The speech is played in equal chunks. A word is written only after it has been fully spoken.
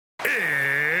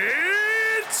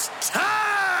It's time!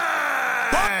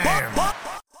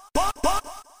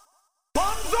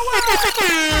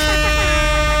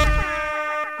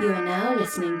 You are now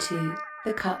listening to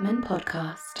the Cutman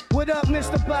Podcast. What up,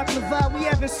 Mr. Baklava? We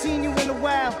haven't seen you in a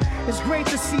while. It's great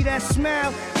to see that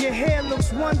smile. Your hair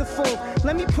looks wonderful.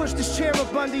 Let me push this chair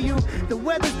up under you. The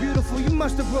weather's beautiful. You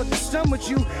must have brought the sun with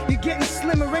you. You're getting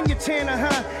slimmer and you're tanner,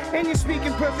 huh? And you're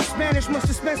speaking perfect Spanish. Must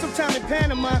have spent some time in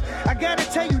Panama. I gotta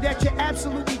tell you that you're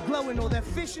absolutely glowing. All that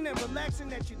fishing and relaxing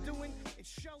that you're doing,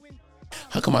 it's showing.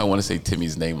 How come I want to say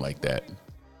Timmy's name like that?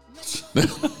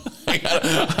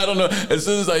 I don't know. As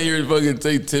soon as I hear it fucking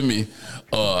say Timmy,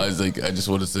 I was like, I just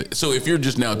want to say. So if you're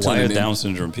just now tuning in, why are Down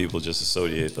syndrome people just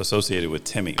associated with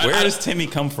Timmy? Where does Timmy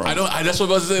come from? That's what I was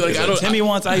about to say. Like, I don't. Timmy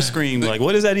wants ice cream. Like,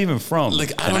 what is that even from?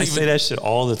 Like, I say that shit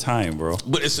all the time, bro.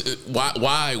 But it's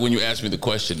why when you asked me the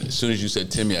question, as soon as you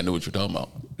said Timmy, I knew what you're talking about.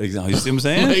 Exactly. You see what I'm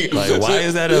saying? like why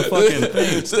is that a fucking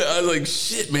thing? So I was like,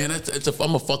 shit, man.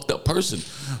 I'm a fucked up person.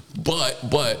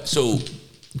 But so.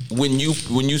 When you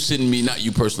send me, not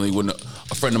you personally, when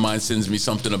a friend of mine sends me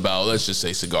something about, let's just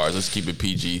say cigars, let's keep it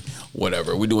PG,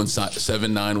 whatever. We're doing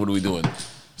 7, 9, what are we doing?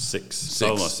 6.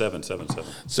 Almost 7.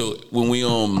 So when we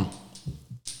you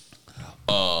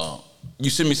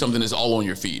send me something that's all on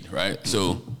your feed, right?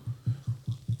 So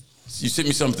you sent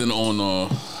me something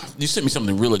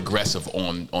real aggressive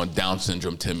on Down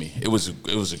syndrome Timmy. It was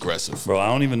aggressive. Bro, I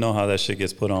don't even know how that shit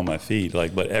gets put on my feed,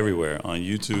 but everywhere on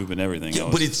YouTube and everything. Yeah, I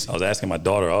was asking my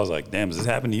daughter, I was like, damn, does this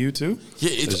happen to you too? Yeah,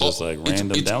 it's just like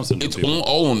random Down syndrome it's people.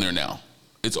 all on there now.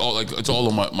 It's all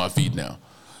on my feed now.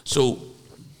 So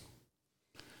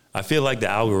I feel like the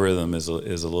algorithm is a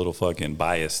little fucking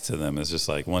biased to them. It's just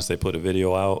like once they put a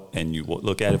video out and you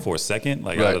look at it for a second,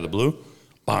 like out of the blue,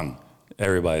 bang.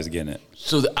 Everybody's getting it.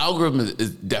 So the algorithm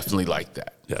is definitely like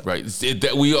that, right?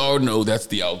 That we all know that's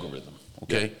the algorithm,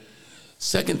 okay? Yeah.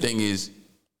 Second thing is,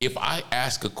 if I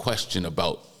ask a question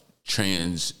about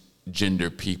transgender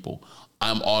people,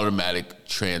 I'm automatic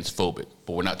transphobic,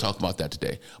 but we're not talking about that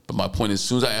today. But my point is, as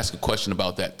soon as I ask a question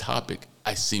about that topic,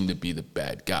 I seem to be the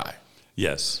bad guy.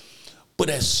 Yes. But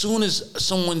as soon as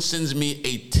someone sends me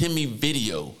a Timmy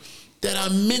video that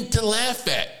I'm meant to laugh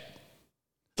at,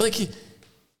 like...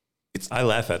 I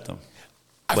laugh at them.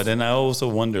 But then I also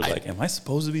wonder, am I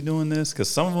supposed to be doing this? Because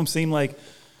some of them seem like,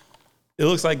 it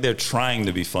looks like they're trying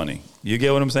to be funny. You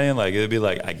get what I'm saying? Like, it'd be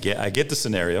like, I get the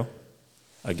scenario.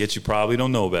 I get you probably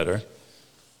don't know better.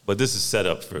 But this is set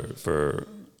up for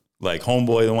like,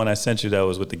 Homeboy, the one I sent you that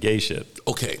was with the gay shit.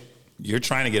 Okay. You're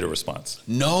trying to get a response.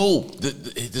 No.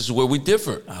 This is where we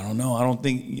differ. I don't know. I'm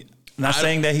not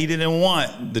saying that he didn't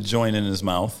want the joint in his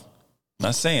mouth. I'm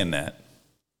not saying that.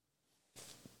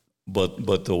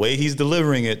 But the way he's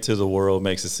delivering it to the world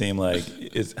makes it seem like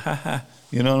it's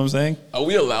you know what I'm saying? Are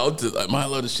we allowed to? Am I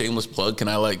allowed a shameless plug? Can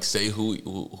I say who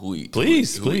he?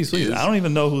 Please. I don't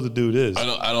even know who the dude is.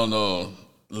 I don't know.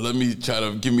 Let me try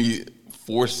to give me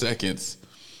 4 seconds.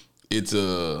 It's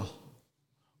what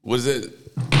is it?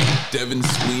 Devin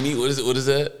Sweeney. What is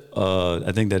that?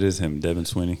 I think that is him, Devin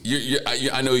Sweeney.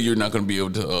 I know you're not going to be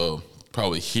able to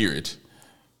probably hear it.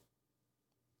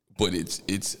 But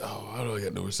it's how do I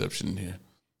get no reception in here?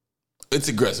 It's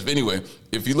aggressive. Anyway,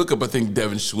 if you look up, I think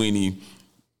Devin Sweeney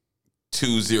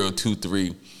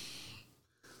 2023.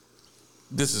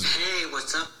 This is. Hey,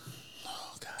 what's up,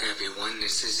 everyone?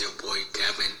 This is your boy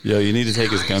Devin. Yo, you need to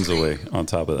take his guns away. On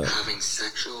top of that, having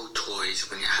sexual toys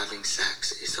when you're having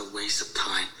sex is a waste of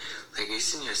time. Like,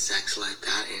 isn't your sex like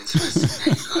that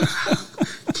interesting that you gotta have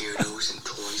dildos and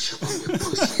toys shove up your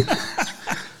pussy and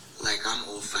ass? Like, I'm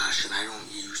old-fashioned. I don't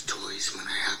use toys when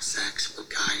I have sex with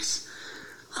guys.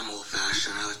 I'm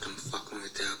old-fashioned. I let them fuck me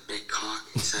with their big cock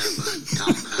instead of a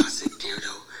dumb plastic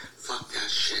dildo. Fuck that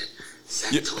shit.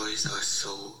 Sex toys are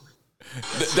so...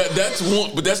 That's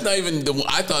one, but that's not even the one.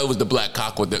 I thought it was the black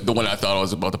cock with the one I thought I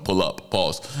was about to pull up.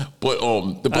 Pause. But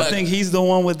the black... I think he's the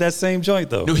one with that same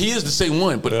joint, though. No, he is the same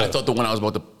one, but I thought the one I was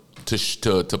about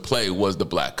to play was the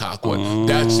black cock one.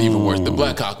 That's even worse. The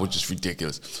black cock was just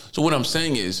ridiculous. So what I'm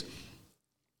saying is,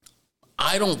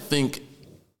 I don't think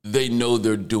they know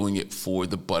they're doing it for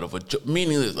the butt of a joke.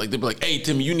 Meaning, like, they'd be like, hey,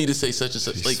 Timmy, you need to say such and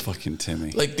such. Like, fucking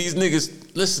Timmy. Like, these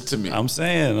niggas, listen to me. I'm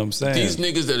saying. These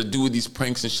niggas that are doing these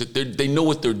pranks and shit, they know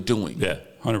what they're doing. Yeah,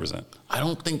 100%. I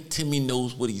don't think Timmy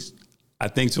knows what he's... I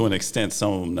think to an extent,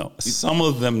 some of them know. Some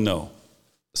of them know.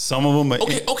 Some of them are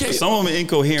okay. Some of them are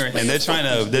incoherent, and they're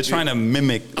trying to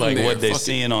mimic like what they're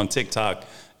seeing on TikTok.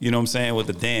 You know what I'm saying, with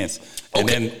the dance, and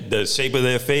then the shape of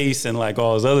their face and like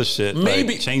all this other shit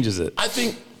maybe changes it. I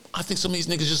think some of these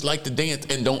niggas just like to dance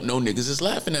and don't know niggas is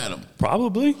laughing at them.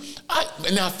 Probably.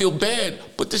 And I feel bad,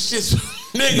 but this shit's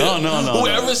Nigga, No.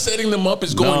 Whoever's setting them up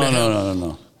is going to hell.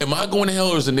 No. Am I going to hell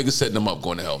or is the nigga setting them up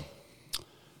going to hell?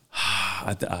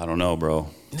 I don't know, bro.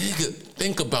 Nigga,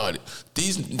 think about it.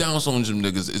 These Down syndrome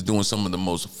niggas is doing some of the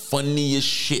most funniest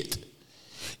shit.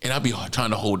 And I be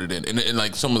trying to hold it in. And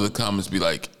like some of the comments be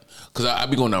like, because I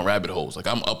be going down rabbit holes. Like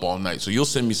I'm up all night. So you'll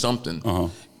send me something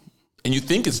and you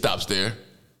think it stops there.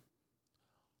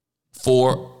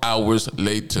 4 hours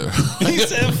later. He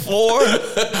said 4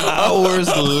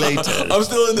 hours later. I'm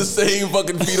still in the same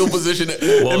fucking fetal position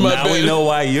Well, in my now bed. we know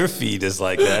why your feed is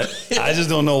like that. I just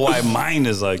don't know why mine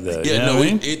is like that. Yeah, you know no, what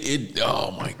I mean? it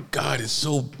oh my God, it's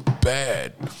so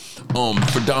bad.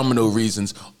 For domino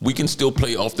reasons, we can still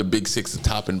play off the big six, the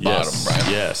top and bottom,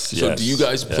 right? Yes. So do you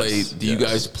guys play you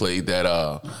guys play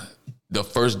that the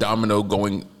first domino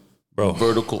going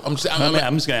vertical? I'm just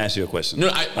gonna ask you a question. No,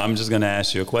 I'm just gonna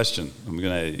ask you a question.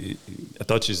 I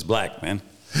thought you was black, man.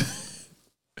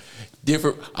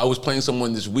 different. I was playing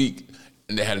someone this week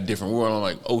and they had a different rule. And I'm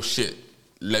like, oh shit.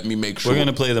 Let me make sure. We're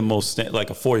gonna play the most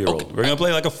like a 4-year-old. Okay. We're gonna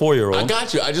play like a 4-year-old. I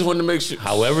got you. I just wanted to make sure.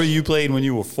 However you played when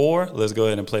you were 4, let's go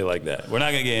ahead and play like that. We're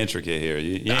not gonna get intricate here.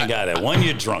 You ain't got that. 1,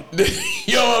 you're drunk.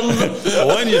 Yo,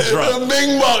 1, you're drunk.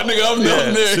 Bing bong, nigga. I'm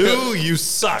down there. 2, you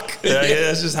suck. Yeah,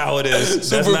 that's just how it is.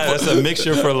 That's a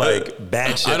mixture for like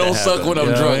bad shit. I don't suck when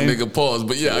I'm drunk, nigga. Pause.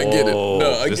 But yeah, I get it.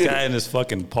 No, I this get guy it. in this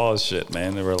fucking pause shit,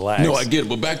 man. Relax. No, I get it.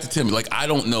 But back to Timmy. Like, I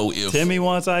don't know if Timmy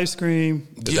wants ice cream.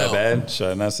 Is that bad? Should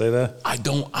I not say that? I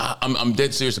don't. I'm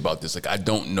dead serious about this. Like, I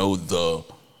don't know,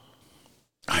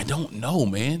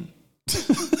 man.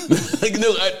 Like,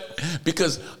 no,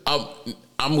 because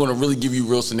I'm going to really give you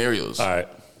real scenarios. All right.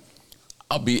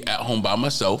 I'll be at home by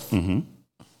myself, and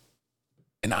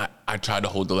I try to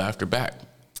hold the laughter back.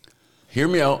 Hear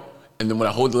me out. And then when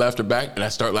I hold the laughter back and I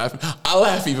start laughing, I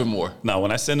laugh even more. No,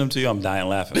 when I send them to you, I'm dying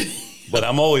laughing. But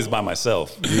I'm always by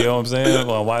myself. You know what I'm saying?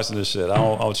 When I'm watching this shit,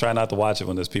 I'll try not to watch it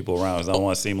when there's people around because I don't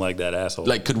want to seem like that asshole.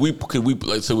 Like, could we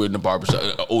like, say we're in the barbershop,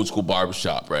 an old school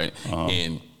barbershop, right?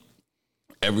 And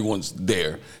everyone's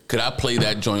there. Could I play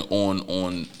that joint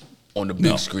on the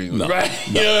big screen? No, right?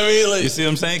 No. You know what I mean? Like, you see what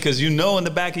I'm saying? Because you know in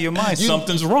the back of your mind,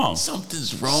 something's wrong.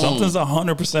 Something's wrong. Something's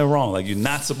 100% wrong. Like, you're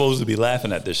not supposed to be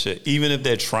laughing at this shit. Even if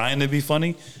they're trying to be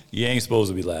funny, you ain't supposed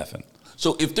to be laughing.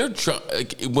 So if they're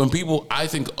when people, I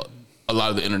think a lot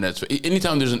of the internet's,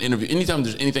 anytime there's an interview, anytime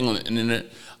there's anything on the internet,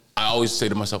 I always say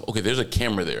to myself, okay, there's a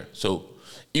camera there. So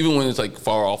even when it's like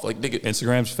far off, like nigga,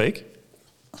 Instagram's fake?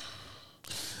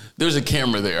 There's a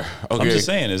camera there. Okay. I'm just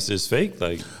saying, it's fake.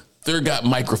 Like, they got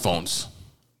microphones.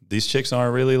 These chicks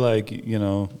aren't really like, you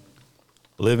know,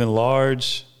 living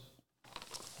large,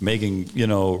 making, you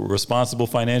know, responsible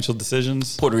financial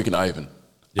decisions. Puerto Rican Ivan.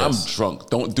 Yes. I'm drunk.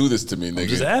 Don't do this to me, nigga. I'm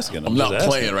just asking. I'm not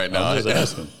playing right now. I'm just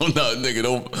asking. I'm not, nigga.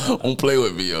 Don't play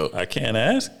with me, yo. I can't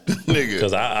ask, nigga.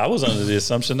 Because I was under the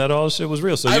assumption that all this shit was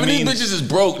real. So these bitches is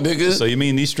broke, nigga. So you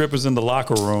mean these strippers in the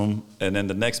locker room, and then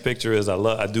the next picture is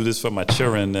I do this for my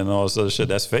children and all this other shit.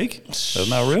 That's fake. That's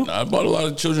not real. I bought a lot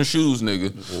of children's shoes,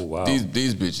 nigga. Oh, wow.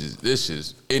 These bitches. This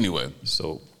is anyway.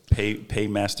 So. Pay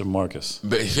Master Marcus.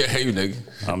 Yeah, hey, nigga.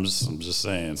 I'm just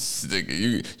saying.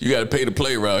 Nigga, you got to pay to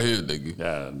play around here, nigga.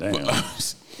 God damn.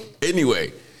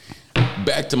 Anyway,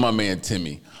 back to my man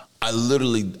Timmy.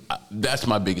 That's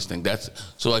my biggest thing.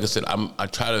 So like I said, I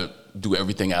try to do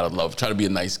everything out of love. Try to be a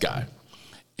nice guy.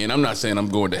 And I'm not saying I'm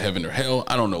going to heaven or hell.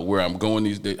 I don't know where I'm going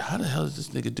these days. How the hell does this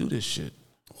nigga do this shit?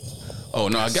 Oh,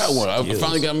 no, I got one. I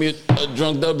finally got me a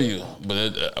drunk W.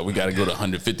 But we got to go to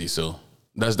 150, so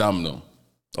that's domino.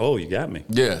 Oh, you got me.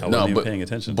 Yeah, I wasn't even paying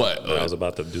attention. But I was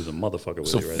about to do the motherfucker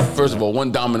with you right now. First of all,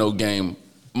 one domino game,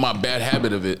 my bad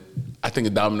habit of it, I think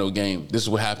a domino game, this is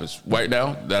what happens. Right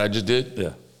now, that I just did,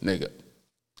 nigga,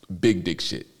 big dick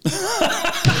shit.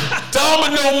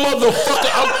 Domino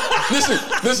motherfucker.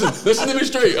 Listen to me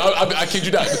straight. I kid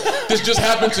you not. This just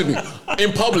happened to me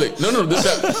in public. No, this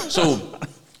happened. So,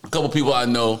 a couple people I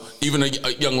know, even a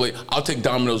young lady, I'll take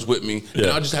dominoes with me, and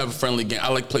I'll just have a friendly game. I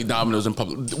like to play dominoes in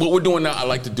public. What we're doing now, I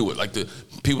like to do it. Like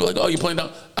people are like, oh, you playing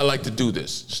dominoes? I like to do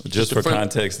this. Just for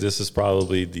context, this is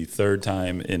probably the 3rd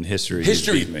time in history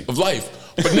of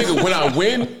life. But nigga, when I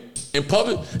win in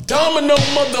public, domino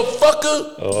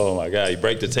motherfucker. Oh my God, you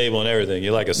break the table and everything.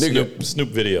 You're like a Snoop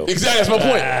video. Exactly, that's my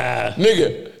point.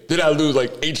 Nigga. Did I lose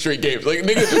like 8 straight games? Like,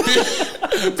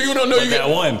 nigga, people don't know you got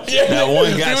one. Yeah, that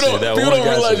one got you. People don't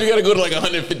realize you got to go to like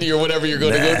 150 or whatever you're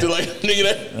going to go to. Like,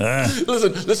 nigga,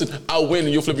 listen. I'll win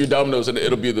and you'll flip your dominoes and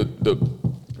it'll be the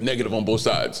negative on both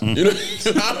sides. You know,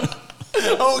 I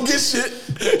don't get shit.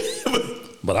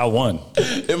 But I won.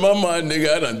 In my mind,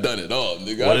 nigga, I done it all,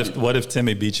 nigga. What if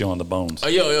Timmy beat you on the bones? Oh,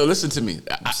 yo, listen to me.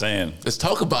 I'm saying. Let's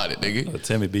talk about it, nigga. If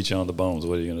Timmy beat you on the bones,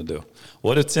 what are you going to do?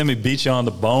 What if Timmy beat you on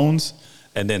the bones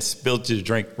and then spilled your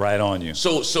drink right on you?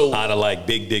 So out of like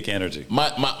big dick energy.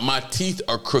 My teeth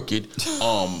are crooked.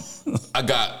 I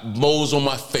got moles on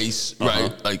my face,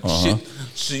 right? Like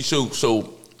shit.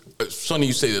 So Sonny,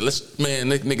 you say that.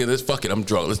 Let's fuck it. I'm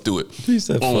drunk. Let's do it. He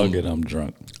said, fuck it. I'm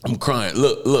drunk. I'm crying.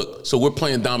 Look. So we're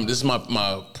playing dominant. This is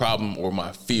my problem or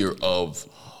my fear of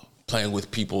playing with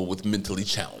people with mentally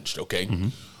challenged. Okay.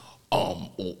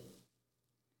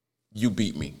 You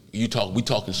beat me. We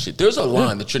talking shit. There's a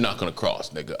line that you're not gonna cross,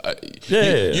 nigga.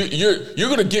 You're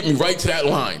gonna get me right to that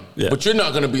line, but you're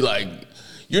not gonna be like.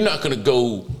 You're not going to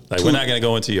go... Like, we're not going to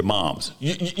go into your mom's.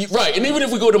 Right. And even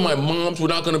if we go to my mom's, we're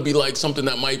not going to be like something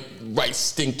that might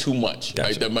stink too much. Gotcha.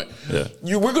 Right? That might,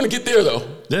 we're going to get there, though.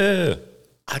 Yeah.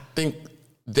 I think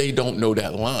they don't know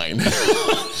that line.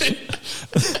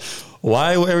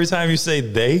 Why every time you say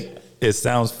they, it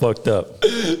sounds fucked up?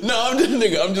 No,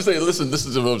 I'm just saying, listen, this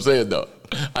is what I'm saying, though.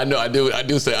 I know what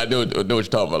you're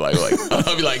talking about. Like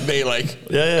I'll be like, they, like...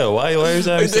 Yeah. Why every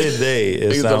time you say they,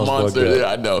 it sounds fucked up?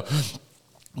 Yeah, I know.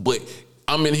 But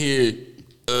I'm in here,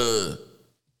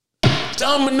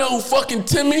 Domino fucking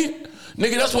Timmy.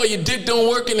 Nigga, that's why your dick don't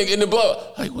work in the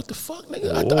blah. Like, what the fuck,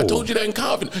 nigga? I told you that in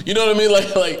confidence. You know what I mean?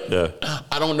 Like,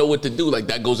 I don't know what to do. Like,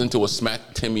 that goes into a smack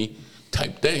Timmy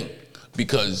type thing.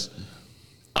 Because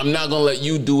I'm not going to let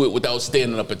you do it without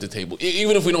standing up at the table.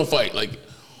 Even if we don't fight. Like,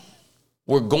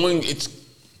 we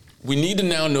need to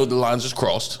now know the lines is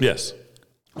crossed. Yes.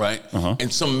 Right?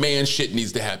 And some man shit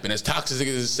needs to happen. As toxic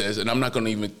as it says, and I'm not going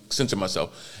to even censor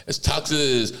myself, as toxic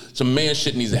as some man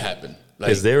shit needs to happen.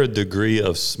 Like, is there a degree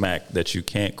of smack that you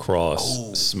can't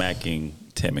cross smacking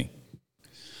Timmy?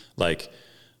 Like,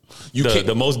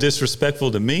 the most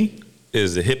disrespectful to me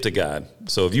is the hip to God.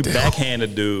 So if you backhand a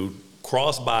dude,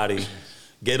 cross body,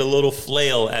 get a little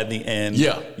flail at the end.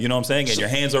 Yeah. You know what I'm saying? And your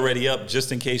hand's already up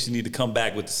just in case you need to come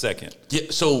back with the second. Yeah,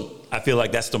 so... I feel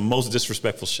like that's the most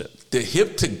disrespectful shit. The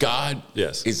hip to God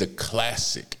is a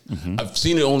classic. I've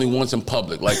seen it only once in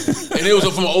public. Like, and it was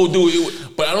from an old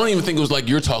dude. But I don't even think it was like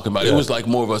you're talking about. It was like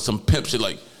more of some pimp shit,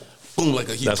 like, boom, like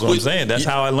a... That's what I'm saying. That's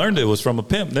how I learned it was from a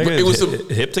pimp. Nigga, it was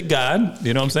hip to God.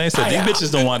 You know what I'm saying? So these bitches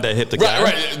don't want that hip to God.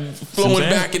 Right. Flowing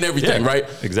back and everything, right?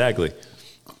 Exactly.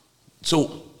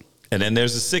 So... And then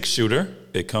there's a 6-shooter.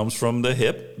 It comes from the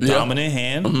hip, dominant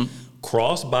hand,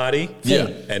 cross body,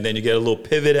 and then you get a little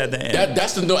pivot at the end.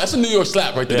 That's a New York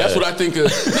slap right there. That's what I think of.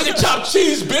 Nigga, chopped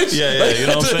cheese, bitch. Like, you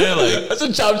know what I'm saying? Like, that's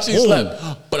a chopped cheese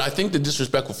slap. But I think the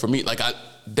disrespectful for me, like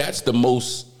that's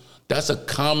a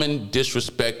common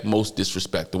disrespect, most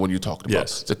disrespect, the one you're talking about.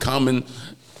 Yes. It's a common,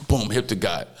 boom, hip to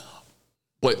God.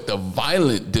 But the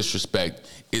violent disrespect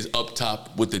is up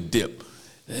top with the dip.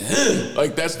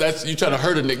 Like that's you trying to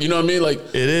hurt a nigga, you know what I mean? Like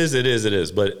it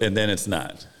is, but and then it's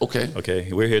not. Okay.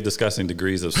 We're here discussing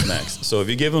degrees of smacks. So if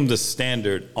you give them the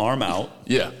standard arm out,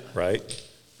 right,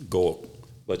 go.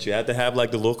 But you have to have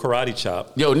like the little karate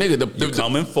chop. Yo, nigga, you're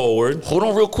coming forward. Hold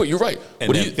on, real quick. You're right.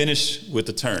 And then finish with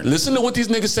the turn. Listen to what these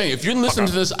niggas saying. If you're listening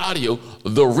to this audio,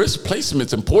 the wrist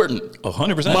placement's important.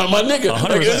 100%. My nigga,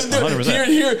 100%.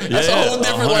 Here. That's a whole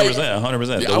different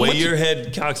 100%. The way your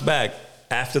head cocks back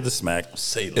after the smack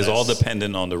is all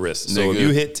dependent on the wrist. Nigga. So if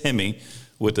you hit Timmy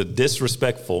with a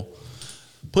disrespectful,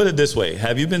 put it this way: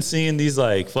 have you been seeing these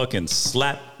like fucking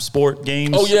slap sport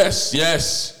games? Oh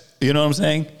yes. You know what I'm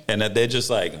saying? And that they're just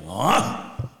like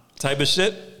type of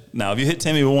shit. Now if you hit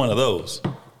Timmy with one of those,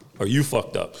 or you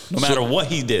fucked up, no matter what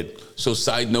he did. So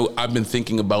side note, I've been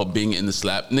thinking about being in the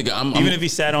slap, nigga. Even if he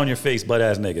sat on your face butt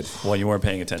ass naked while you weren't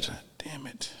paying attention. Damn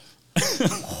it.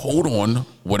 Hold on.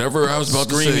 Whatever I was about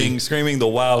to say. Screaming the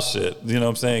wild shit. You know what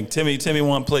I'm saying? Timmy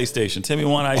want PlayStation. Timmy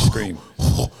want ice cream.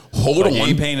 Hold on. You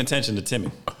ain't paying attention to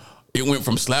Timmy. It went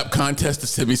from slap contest to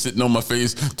Timmy sitting on my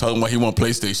face talking about he want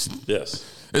PlayStation. Yes.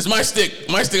 It's my stick.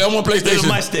 I want PlayStation. This is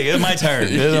my stick. It's my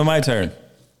turn.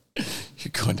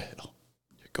 You're going to hell.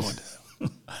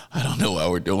 I don't know why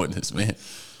we're doing this, man.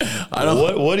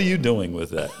 What are you doing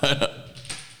with that?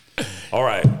 All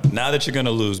right. Now that you're going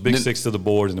to lose, big six to the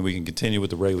board, and then we can continue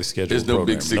with the regularly scheduled There's no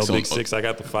program. big six. No big six. I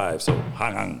got the 5. So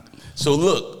hang on. So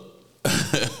look.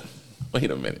 Wait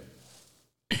a minute.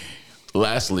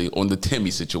 Lastly, on the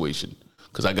Timmy situation,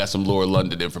 because I got some Lower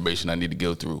London information I need to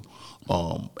go through.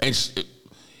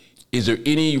 Is there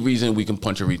any reason we can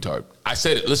punch a retard? I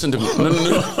said it. Listen to me.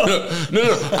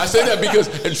 No. I say that because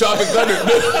in Tropic Thunder.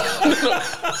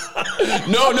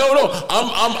 No.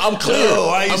 I'm clear. No,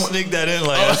 why you sneak that in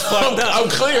like that's fucked up? I'm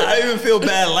clear. I even feel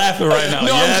bad laughing right now.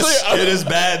 No, yes, I'm clear. it is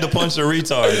bad to punch a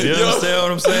retard. You understand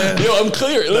what I'm saying? Yo, I'm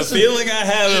clear. The Listen. feeling I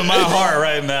have in my heart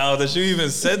right now that you even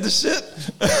said the shit.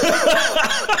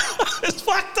 It's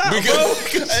fucked up, bro.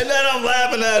 And then I'm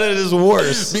laughing at it is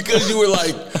worse. Because you were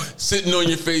like sitting on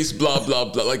your face, blah, blah,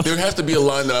 blah. Like there has to be a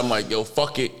line that I'm like, yo,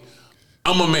 fuck it.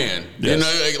 I'm a man. Yes.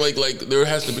 You know, like there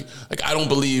has to be, like, I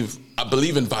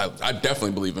believe in violence. I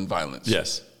definitely believe in violence.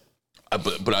 Yes.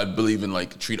 But I believe in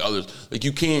like treat others. Like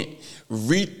you can't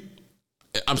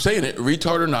I'm saying it,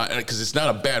 retard or not, because it's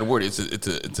not a bad word. It's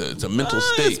a mental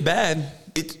state. It's bad.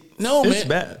 It's It's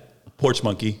bad. Porch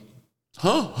monkey.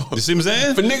 Huh? You see what I'm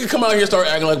saying? If a nigga come out here and start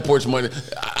acting like a porch monkey,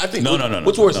 I think No.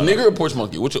 What's worse, nigga or porch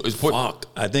monkey? Which is porch? Fuck.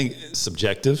 I think it's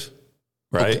subjective.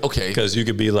 Right? Okay. Because you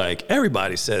could be like,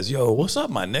 everybody says, yo, what's up,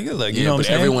 my nigga? Like, you Yeah, know what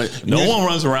I'm but saying? No one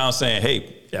runs around saying,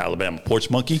 hey, Alabama porch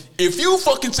monkey. If you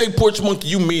fucking say porch monkey,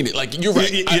 you mean it. Like you're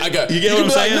right. I got. You get what I'm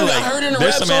saying? Like, Like, I heard it in a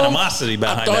there's rap some song. animosity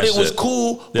behind I thought that it was shit.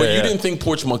 cool, but Yeah. you didn't think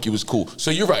porch monkey was cool. So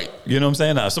you're right. You know what I'm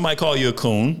saying? Now, if somebody call you a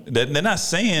coon, they're not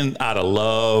saying out of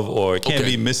love or it can't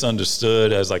Okay. be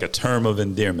misunderstood as like a term of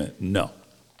endearment. No.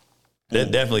 They're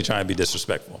definitely trying to be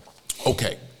disrespectful.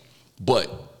 Okay, but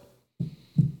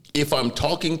if I'm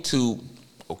talking to,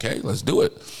 okay, let's do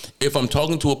it. If I'm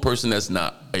talking to a person that's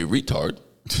not a retard.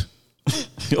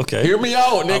 Okay. Hear me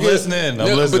out, nigga. I'm listening.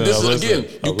 But this is, again,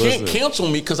 you I'm can't listening. cancel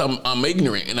me because I'm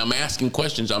ignorant and I'm asking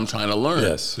questions. I'm trying to learn.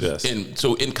 Yes. And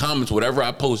so in comments, whatever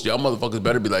I post, y'all motherfuckers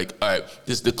better be like, all right,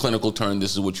 this is the clinical term.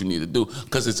 This is what you need to do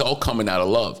because it's all coming out of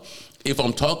love. If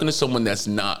I'm talking to someone that's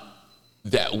not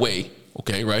that way,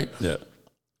 okay, right? Yeah.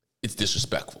 It's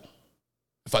disrespectful.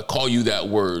 If I call you that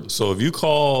word, So if you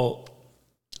call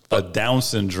a Down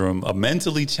syndrome, a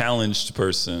mentally challenged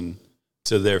person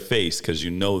to their face because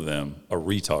you know them, a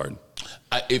retard,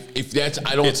 if that's,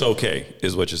 I don't. it's okay,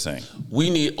 is what you're saying. We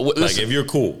need. Like Listen, if you're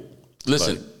cool,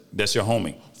 listen. like, that's your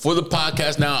homie. For the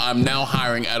podcast now, I'm now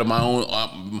hiring out of my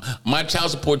own. My child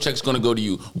support check's going to go to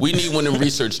you. We need one of them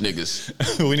research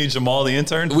niggas. We need Jamal the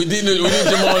intern. We need Jamal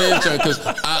the intern because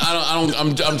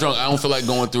I'm drunk. I don't feel like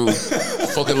going through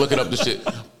fucking looking up the shit.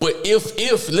 But if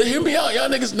hear me out, y'all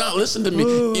niggas not listen to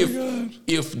me.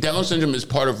 If Down syndrome is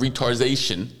part of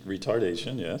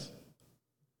retardation, Yes.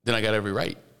 then I got every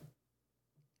right.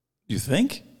 You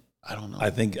think? I don't know.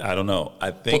 I don't know.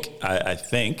 I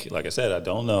think, like I said, I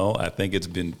don't know. I think it's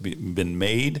been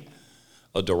made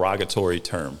a derogatory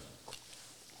term.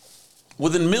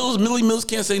 Well, then Millie Mills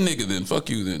can't say nigga. Then fuck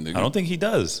you. Then nigga. I don't think he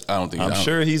does. I'm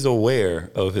sure he's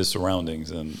aware of his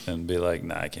surroundings and be like,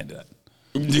 nah, I can't do that.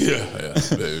 Yeah,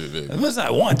 baby. Unless I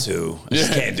want to, I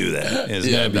just can't do that. It's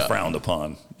Yeah, going to be no. frowned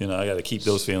upon. You know, I got to keep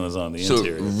those feelings on the So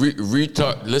interior.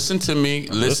 retard. Listen to me.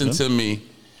 Listen to me.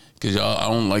 Because y'all, I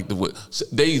don't like the way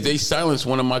they silenced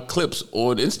one of my clips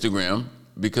on Instagram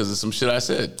because of some shit I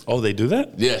said. Oh, they do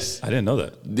that? Yes. I didn't know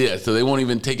that. Yeah. So they won't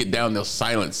even take it down. They'll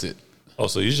silence it. Oh,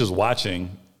 so you're just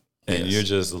watching and Yes. you're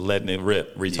just letting it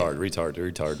rip.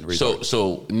 Retard.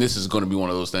 So and this is going to be one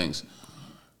of those things.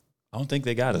 I don't think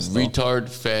they got us. Though. Retard,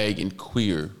 fag, and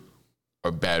queer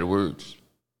are bad words,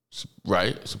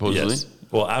 right? Supposedly. Yes.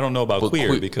 Well, I don't know about But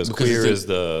queer because queer it's is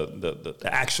the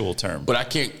actual term. But I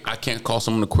can't call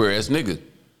someone a queer ass nigga.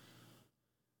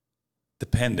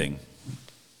 Depending.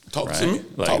 Talk Right? to me.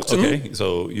 Like, Talk to okay, me.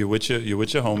 so you're with your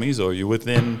homies, or you're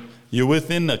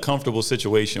within a comfortable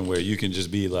situation where you can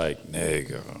just be like,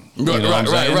 nigga. You know what I'm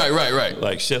saying? Right.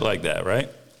 Like shit like that, right?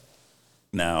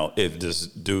 Now, if this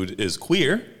dude is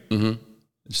queer,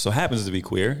 just so happens to be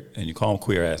queer, and you call him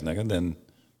queer ass nigga, then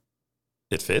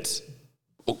it fits.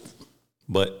 Oh.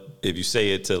 But if you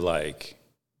say it to like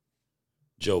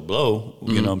Joe Blow,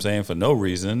 you know what I'm saying, for no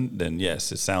reason, then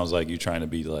yes, it sounds like you're trying to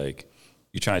be like,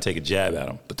 you're trying to take a jab at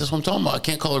him. But that's what I'm talking about. I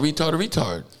can't call a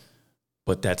retard.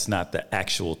 But that's not the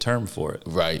actual term for it.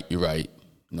 Right. You're right.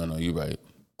 No, you're right.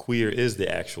 Queer is the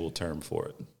actual term for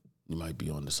it. You might be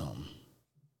onto something.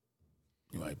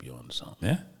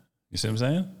 Yeah? You see what I'm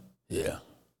saying? Yeah.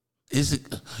 Is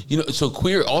it, so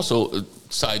queer also,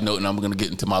 side note, and I'm going to get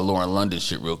into my Lauren London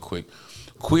shit real quick.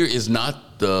 Queer is not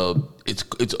it's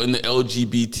in the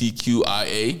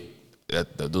LGBTQIA.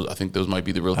 I think those might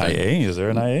be the real thing. IA? Is there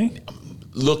an IA?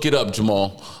 Look it up,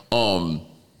 Jamal.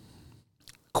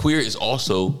 Queer is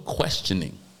also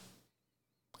questioning.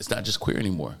 It's not just queer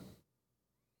anymore.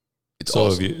 It's So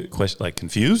also, if you question, like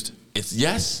confused? it's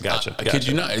yes. Gotcha, I kid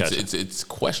you not. gotcha. It's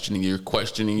questioning. You're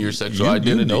questioning your sexual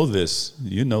identity.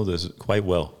 You know this quite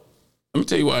well. Let me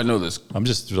tell you why I know this. I'm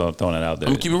just throwing it out there.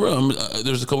 I'm gonna keep it real.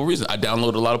 There's a couple reasons. I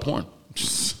download a lot of porn.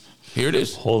 Here it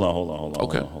is. Hold on.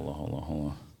 Okay.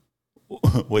 Hold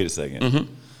on. Wait a second.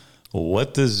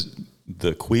 What does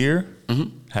the queer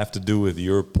have to do with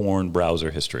your porn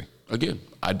browser history? Again,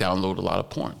 I download a lot of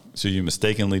porn. So you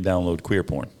mistakenly download queer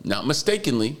porn? Not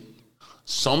mistakenly.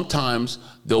 Sometimes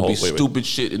there'll be stupid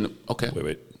shit in the... Okay.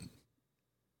 Wait.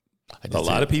 A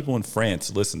lot of people in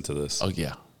France listen to this. Oh,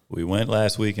 yeah. We went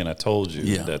last week, and I told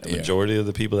you that the majority of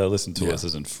the people that listen to us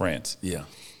is in France. Yeah.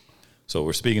 So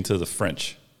we're speaking to the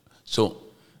French. So...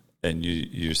 And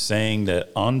you're saying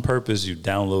that on purpose you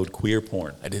download queer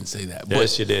porn. I didn't say that.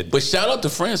 Yes, you did. But shout out to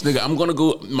France, nigga. I'm gonna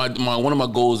go. One of my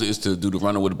goals is to do the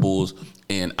Running with the Bulls,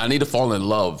 and I need to fall in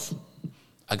love.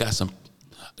 I got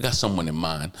someone in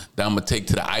mind that I'm gonna take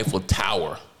to the Eiffel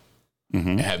Tower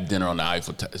and have dinner on the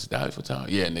Eiffel Tower. Is it the Eiffel Tower?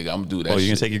 Yeah, nigga. I'm gonna do that. Oh, you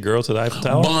gonna take your girl to the Eiffel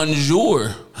Tower?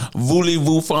 Bonjour,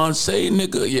 voulez-vous français,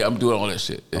 nigga? Yeah, I'm doing all that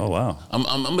shit. Oh wow. I'm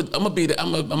gonna be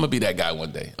that guy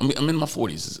one day. I'm in my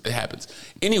 40s. It happens.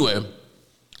 Anyway,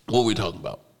 what were we talking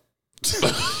about?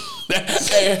 You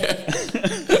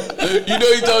know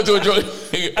you talking to a drunk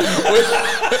nigga.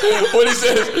 What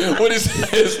he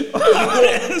says.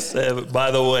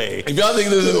 By the way, if y'all think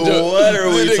this is a joke, what are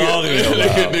we talking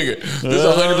about? Nigga, this is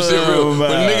 100% real.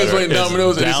 When niggas went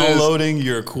Domino's and he says, downloading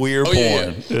your queer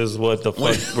porn is what the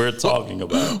fuck we're talking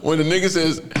about. When the nigga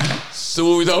says, so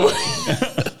what we talking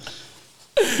about?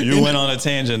 You went on a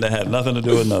tangent that had nothing to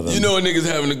do with nothing. You know a nigga's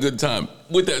having a good time.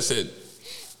 With that said,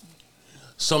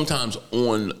 sometimes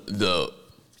on the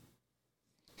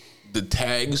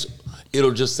tags,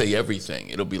 it'll just say everything.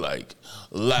 It'll be like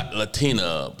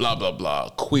Latina, blah, blah, blah,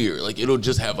 queer. Like it'll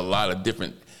just have a lot of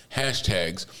different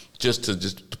hashtags just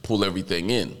to pull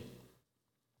everything in.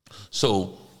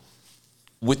 So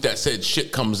with that said,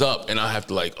 shit comes up and I have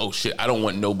to like, oh shit, I don't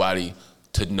want nobody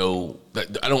to know that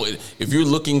if you're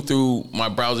looking through my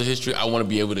browser history, I want to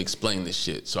be able to explain this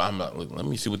shit. So I'm like, let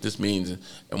me see what this means.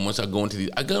 And once I go into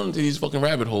these fucking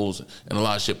rabbit holes and a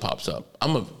lot of shit pops up. I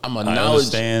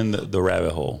understand the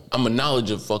rabbit hole. I'm a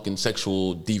knowledge of fucking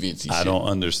sexual deviancy. I don't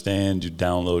understand you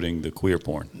downloading the queer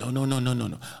porn. No.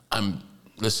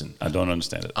 Listen. I don't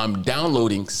understand it. I'm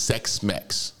downloading Sex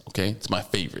Mex. Okay. It's my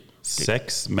favorite.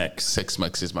 Sex Mex. Sex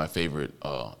Mex is my favorite.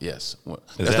 Yes.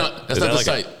 That's not the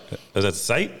site. Is that the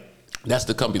site? That's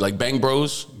the company, like Bang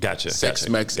Bros. Gotcha. Sex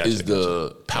Mex is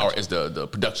the power, is the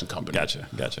production company. Gotcha.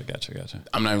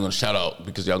 I'm not even gonna shout out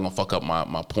because y'all gonna fuck up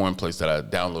my porn place that I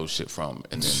download shit from,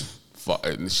 and then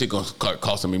and the shit gonna start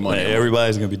costing me money. Like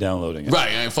everybody's gonna be downloading it. Right?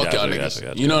 I ain't fuck y'all niggas.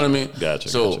 Gotcha. You know what I mean? Gotcha.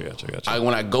 So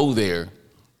when I go there,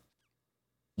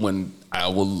 when I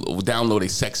will download a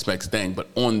Sex Mex thing, but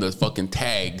on the fucking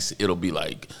tags, it'll be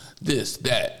like this,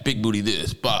 that, big booty,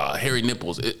 this, bah, hairy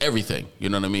nipples, everything. You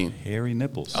know what I mean? Hairy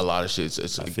nipples. A lot of shit.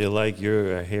 I feel like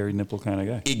you're a hairy nipple kind of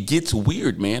guy. It gets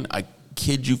weird, man. I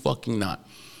kid you fucking not.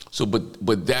 So,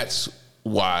 but that's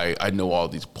why I know all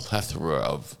these plethora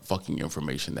of fucking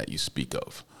information that you speak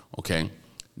of. Okay?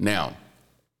 Now,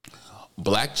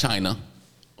 Black China,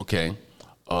 okay?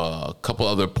 A couple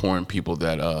other porn people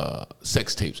that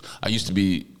sex tapes. I used to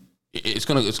be. It's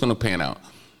gonna pan out.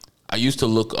 I used to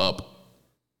look up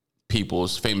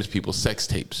famous people's sex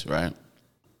tapes. Right.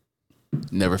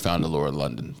 Never found a Laura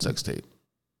London sex tape.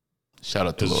 Shout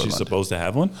out to Laura London. Is she supposed to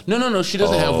have one? No. She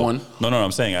doesn't have one. No.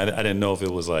 I'm saying I didn't know if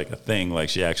it was like a thing. Like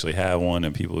she actually had one,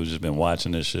 and people have just been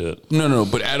watching this shit. No.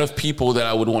 But out of people that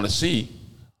I would want to see,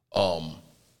 I'm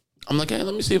like, hey,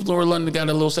 let me see if Laura London got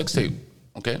a little sex tape.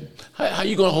 Okay, how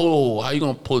you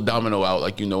gonna pull a domino out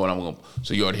like you know what I'm gonna?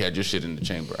 So you already had your shit in the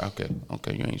chamber. Okay,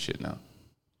 you ain't shit now.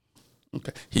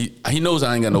 Okay, he knows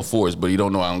I ain't got no 4s, but he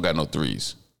don't know I don't got no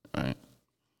 3s. All right,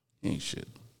 he ain't shit.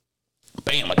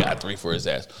 Bam, I got a 3 for his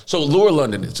ass. So Laura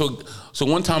London. So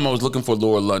one time I was looking for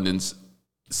Laura London's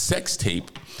sex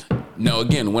tape. Now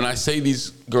again, when I say these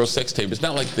girls' sex tape, it's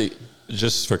not like they.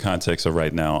 Just for context of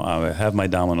right now, I have my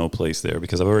domino placed there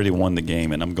because I've already won the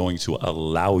game, and I'm going to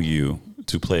allow you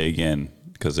to play again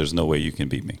because there's no way you can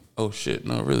beat me. Oh shit!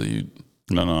 No, really?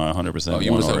 No, 100%. Oh,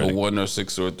 you must have a 1 or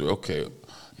 6 or 3. Okay,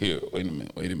 here. Wait a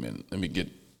minute. Let me get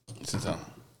since I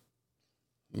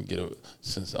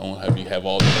don't have you have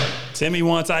all the. Timmy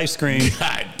wants ice cream.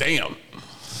 God damn.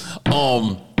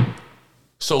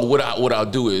 So what I'll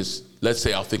do is, let's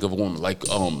say I'll think of a woman like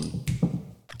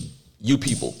You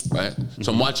People, right?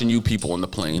 So I'm watching You People on the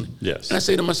plane. Yes. And I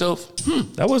say to myself,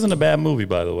 That wasn't a bad movie,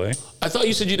 by the way. I thought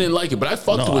you said you didn't like it, but I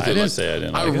fucked with it. I didn't say I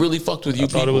didn't like it. I really fucked with You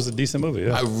People. I thought it was a decent movie,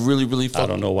 yeah. I really fucked with it. I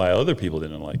don't know why other people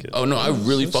didn't like it. Oh, no, I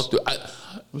really fucked with it.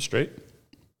 It was straight.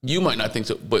 You might not think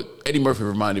so, but Eddie Murphy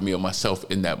reminded me of myself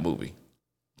in that movie.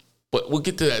 But we'll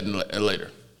get to that later.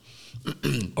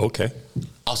 Okay.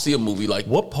 I'll see a movie like...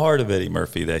 What part of Eddie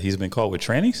Murphy that he's been caught with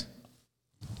trannies?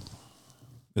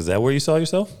 Is that where you saw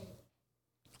yourself?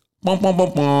 Bum, bum,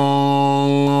 bum,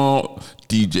 bum.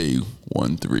 DJ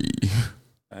 13.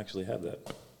 I actually have that.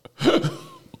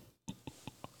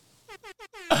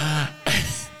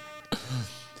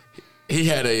 He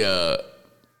had a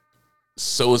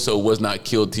so-and-so was not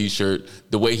killed t-shirt.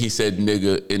 The way he said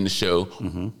nigga in the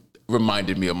show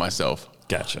reminded me of myself.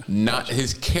 Gotcha. Not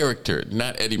his character,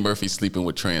 not Eddie Murphy sleeping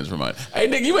with trans remind. Hey,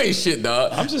 nigga, you ain't shit,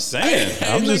 dog. I'm just saying.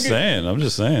 I'm just saying.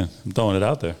 I'm throwing it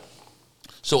out there.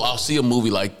 So I'll see a movie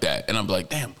like that, and I'm like,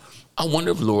 damn, I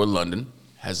wonder if Laura London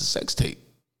has a sex tape.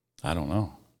 I don't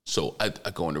know. So I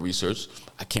go into research.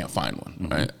 I can't find one,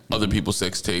 right? Other people's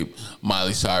sex tape,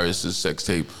 Miley Cyrus's sex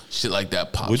tape, shit like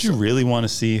that pops Would you up. really want to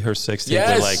see her sex tape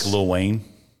Yes. with like Lil Wayne?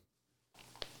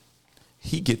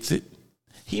 He gets it.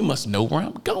 He must know where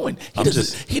I'm going. He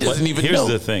doesn't even know. Here's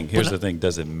the thing. Here's the thing.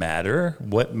 Does it matter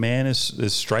what man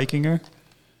is striking her?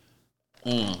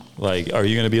 Like, are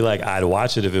you going to be like, I'd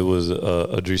watch it if it was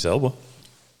Idris Elba?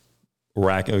 You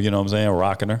know what I'm saying?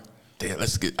 Rocking her. Damn,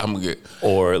 I'm gonna get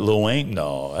Or Lil Wayne?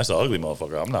 No, that's an ugly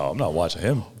motherfucker. I'm not watching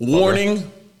him.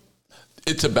 warning.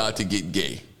 It's about to get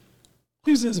gay.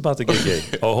 He's just about to get gay.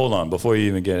 Oh, hold on. Before you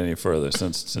even get any further,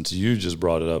 since you just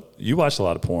brought it up, you watched a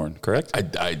lot of porn, correct?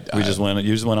 You just went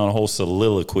on a whole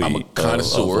soliloquy. I'm a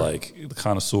connoisseur. of like the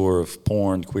connoisseur of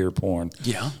porn, queer porn.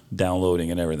 Yeah. Downloading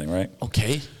and everything, right?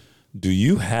 Okay. Do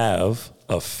you have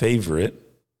a favorite?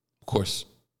 Of course.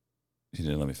 You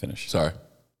didn't let me finish. Sorry.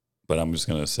 But I'm just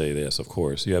going to say this, of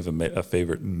course. You have a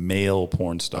favorite male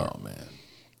porn star. Oh, man.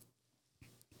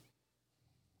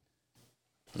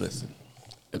 Listen.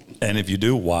 And if you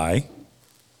do, why?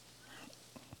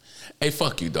 Hey,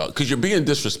 fuck you, dog. Because you're being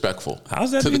disrespectful.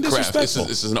 How's that to being the craft. disrespectful?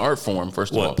 This is an art form,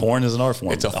 first of all. What? Porn is an art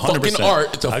form. It's a 100%. fucking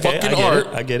art. It's a fucking art.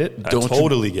 I get it. I Don't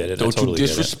totally get it. Don't totally you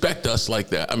disrespect us like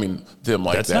that. I mean, them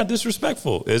like That's that. not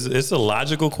disrespectful. It's a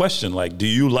logical question. Like, do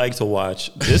you like to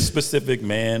watch this specific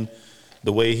man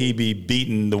the way he be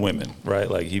beating the women, right?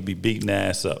 Like, he be beating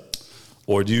ass up.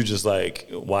 Or do you just, like,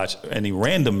 watch any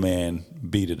random man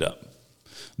beat it up?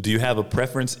 Do you have a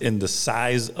preference in the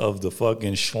size of the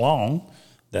fucking schlong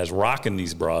that's rocking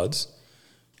these broads?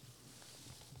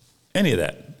 Any of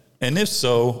that? And if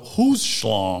so, whose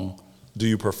schlong do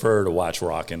you prefer to watch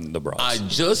rocking the broads? I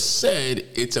just said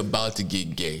it's about to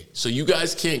get gay. So you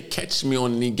guys can't catch me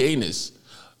on any gayness.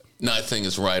 Not saying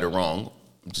it's right or wrong.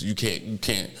 You can't.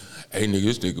 Hey, nigga,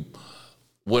 this nigga.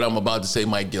 What I'm about to say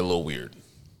might get a little weird.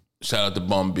 Shout out to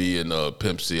Bum B and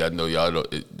Pimp C. I know y'all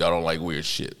don't like weird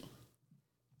shit.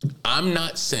 I'm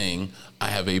not saying I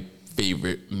have a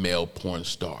favorite male porn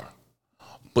star.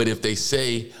 But if they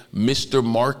say Mr.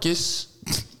 Marcus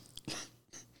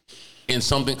and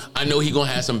something, I know he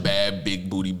gonna have some bad big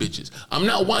booty bitches. I'm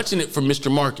not watching it for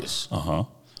Mr. Marcus.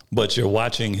 But you're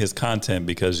watching his content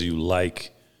because you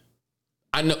like.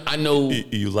 I know.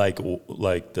 You like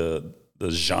the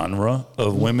genre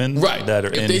of women, Right. that are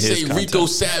if in they his say content. Rico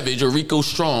Savage or Rico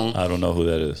Strong, I don't know who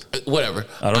that is. Whatever.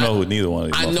 I don't know who neither one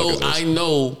of these motherfuckers is. I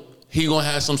know he gonna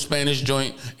have some Spanish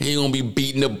joint. He gonna be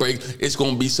beating the brakes. It's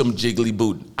gonna be some jiggly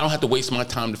boot. I don't have to waste my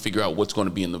time to figure out what's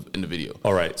gonna be in the video.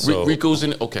 All right, so Rico's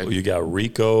in it. Okay. You got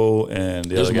Rico and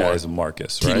the other guy is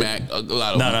Marcus, right? T-Mac, a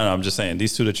lot of No, them. I'm just saying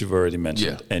these two that you've already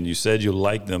mentioned. Yeah. And you said you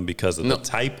like them because of the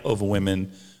type of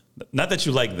women. Not that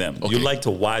you like them. Okay. You like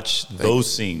to watch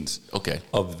those scenes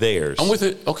of theirs. I'm with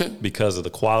it. Okay. Because of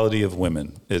the quality of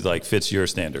women. It like fits your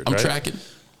standard, I'm right? tracking.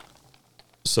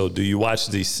 So do you watch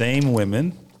these same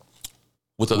women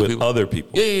with other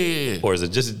people? Yeah. Or is it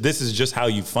just, this is just how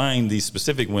you find these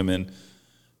specific women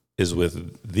is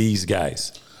with these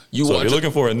guys? So if you're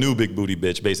looking for a new big booty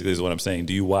bitch, basically is what I'm saying.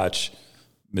 Do you watch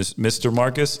Mr.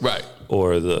 Marcus? Right.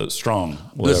 Or the Strong,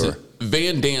 whatever? Listen,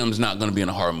 Van Damme's not going to be in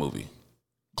a horror movie.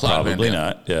 Probably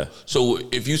not, yeah. So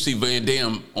if you see Van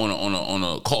Damme on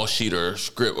a call sheet or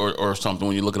script or something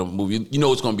when you're looking at a movie, you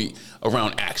know it's going to be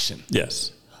around action.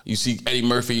 Yes. You see Eddie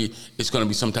Murphy, it's going to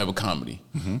be some type of comedy.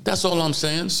 That's all I'm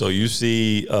saying. So you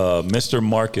see Mr.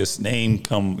 Marcus' name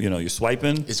come, you're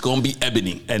swiping. It's going to be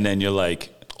Ebony. And then you're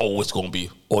like, oh, it's going to be.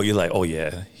 Or you're like, oh,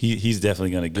 yeah, he's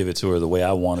definitely going to give it to her the way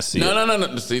I want to see it.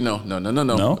 No. See, no.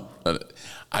 No?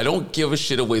 I don't give a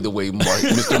shit away the way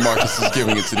Mr. Marcus is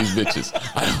giving it to these bitches.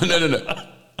 No.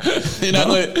 You're not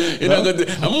going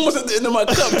to. I'm almost at the end of my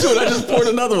cup, too, and I just poured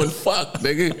another one. Fuck,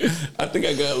 nigga. I think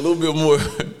I got a little bit more.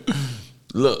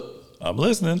 Look. I'm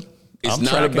listening. It's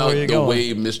not about the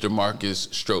way Mr. Marcus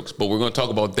strokes, but we're going to talk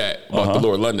about that, about the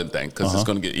Laura London thing, because it's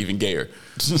going to get even gayer.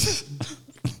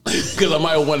 Because I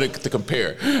might want to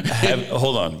compare.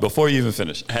 Hold on, before you even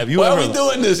finish. Have you Why ever are we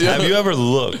doing this? Have you ever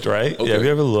looked, right? Okay. Have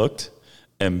you ever looked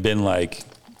and been like,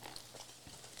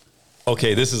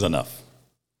 okay, this is enough.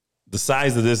 the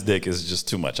size of this dick is just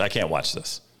too much. I can't watch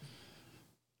this.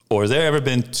 Or has there ever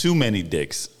been too many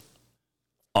dicks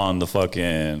on the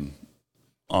fucking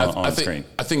on screen?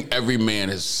 I think every man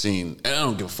has seen, and I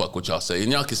don't give a fuck what y'all say,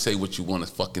 and y'all can say what you want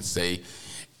to fucking say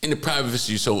in the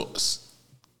privacy. So,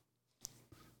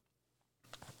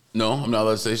 no, I'm not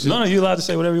allowed to say shit. No, you're allowed to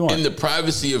say whatever you want. In the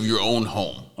privacy of your own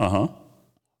home.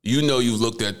 You know you've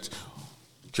looked at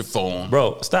your phone.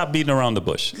 Bro, stop beating around the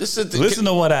bush. Listen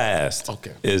to what I asked.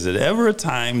 Okay. Is it ever a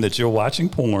time that you're watching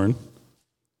porn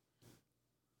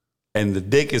and the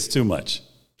dick is too much?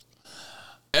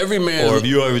 Every man. Or have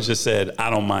you ever just said, I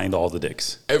don't mind all the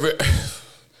dicks? Every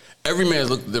man's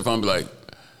looked at their phone and be like,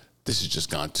 this has just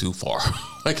gone too far.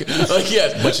 like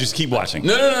yes. But you just keep watching.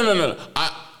 No.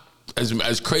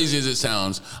 As crazy as it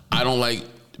sounds, I don't like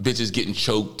bitches getting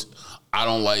choked. I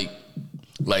don't like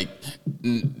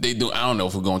they do. I don't know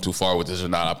if we're going too far with this or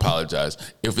not. I apologize.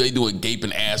 If they do a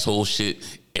gaping asshole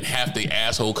shit and half the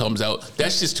asshole comes out,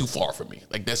 that's just too far for me.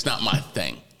 Like, that's not my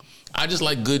thing. I just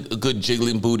like a good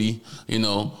jiggling booty, you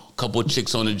know, a couple of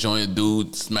chicks on the joint,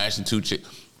 dude smashing 2 chicks.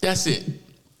 That's it.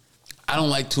 I don't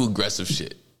like too aggressive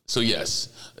shit. So yes,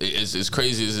 as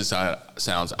crazy as it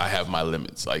sounds, I have my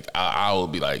limits. Like, I will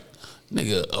be like,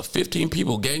 nigga, a 15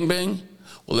 people gangbang?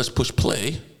 Well, let's push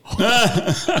play.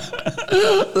 Let's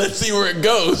see where it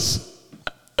goes.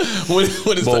 When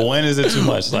is it too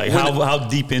much? Like, how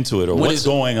deep into it, or what's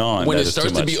going on? When it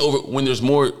starts to be over, when there's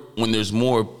more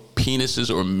penises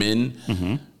or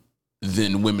men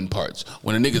than women parts.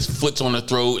 When a nigga's foot's on her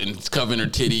throat and it's covering her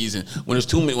titties, and when there's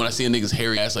too many, when I see a nigga's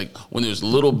hairy ass, like when there's a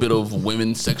little bit of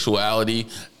women's sexuality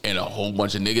and a whole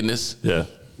bunch of niggadness,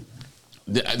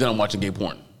 then I'm watching gay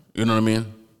porn. You know what I mean?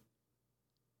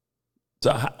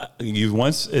 So you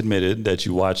once admitted that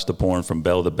you watched the porn from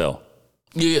bell to bell.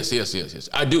 Yes.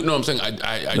 I do. No, I'm saying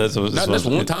that's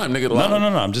one time, nigga.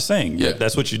 No. I'm just saying. Yeah,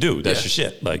 that's what you do. That's your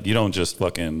shit. Like, you don't just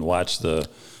fucking watch the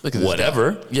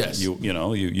whatever. Yes.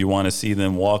 You want to see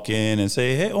them walk in and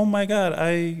say, hey, oh my God,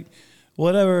 hi,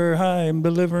 I'm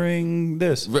delivering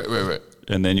this. Right.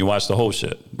 And then you watch the whole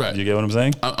shit. Right. You get what I'm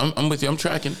saying? I'm with you. I'm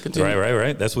tracking. Continue.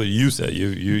 Right. That's what you said.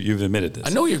 You've admitted this.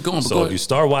 I know where you're going. But so if you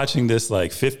start watching this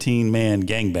like 15-man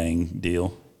gangbang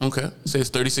deal. Okay. Say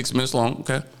it's 36 minutes long.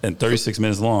 Okay. And 36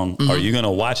 minutes long. Are you going to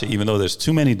watch it even though there's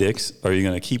too many dicks? Or are you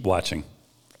going to keep watching?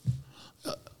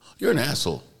 You're an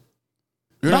asshole.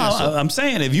 I'm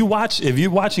saying if you're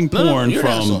watching porn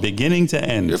from beginning to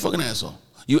end. You're a fucking asshole.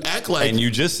 You act like. And you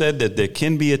just said that there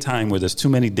can be a time where there's too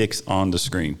many dicks on the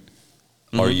screen.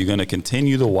 Or are you going to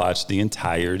continue to watch the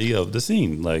entirety of the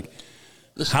scene? Like,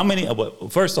 how many?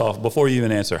 First off, before you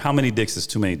even answer, how many dicks is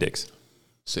too many dicks?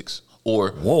 6.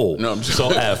 Or whoa! No, I'm just,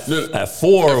 so at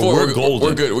four, we're golden.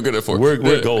 We're good at 4.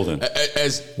 We're golden.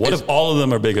 If all of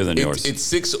them are bigger than yours? It's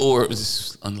 6 or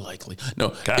it's unlikely.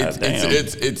 No,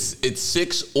 it's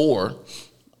 6 or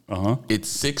it's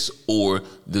 6 or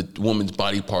the woman's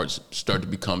body parts start to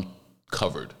become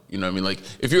covered. You know what I mean? Like,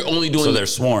 if you're only doing... So they're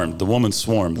swarmed. The woman's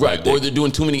swarmed. Right. Or they're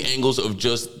doing too many angles of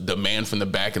just the man from the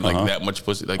back and like that much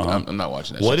pussy. Like, I'm not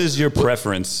watching that What shit. is your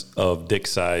preference of dick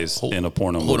size in a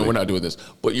porno movie? Hold on, we're not doing this.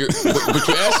 But you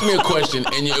asked me a question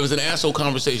and it was an asshole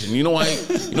conversation. You know why?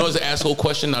 You know it's an asshole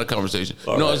question, not a conversation.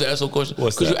 You know it's an asshole question?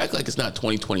 Because you act like it's not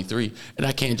 2023 and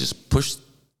I can't just push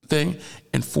thing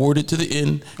and forward it to the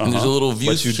end and there's a little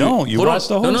view screen. But you don't. You watch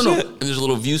the whole shit. And there's a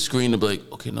little view screen to be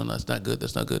like, okay, no, that's not good.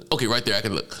 That's not good. Okay, right there, I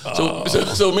can look. So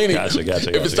meaning, if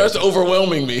it starts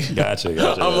overwhelming me,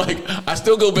 I'm like, I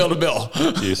still go bell to bell.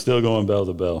 You're still going bell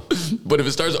to bell. But if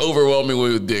it starts overwhelming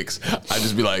me with dicks, I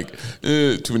just be like,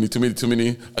 too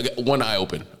many. I got one eye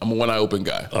open. I'm a one eye open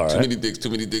guy. All right. Too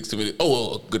many dicks.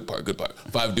 Oh, good part.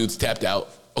 5 dudes tapped out.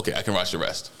 Okay, I can watch the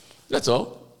rest. That's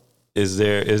all. Is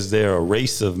there a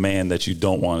race of man that you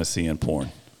don't want to see in porn?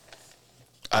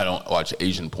 I don't watch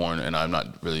Asian porn, and I'm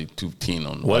not really too keen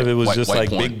on. What if it was just like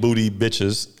porn? Big booty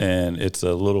bitches, and it's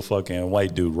a little fucking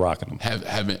white dude rocking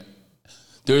them?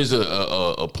 There's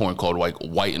a porn called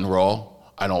White and Raw.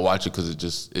 I don't watch it because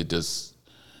it just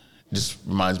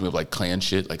reminds me of like clan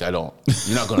shit. Like you're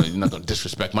not gonna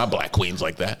disrespect my black queens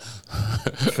like that.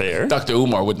 Fair. Dr.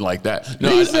 Umar wouldn't like that. No,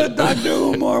 he said Dr.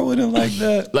 Umar wouldn't like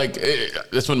that. Like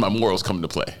that's when my morals come into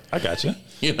play. I got you.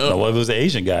 You know, no, what if it was an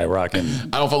Asian guy rocking?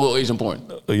 I don't follow Asian porn.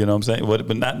 You know what I'm saying?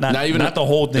 But not the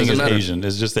whole thing is matter. Asian.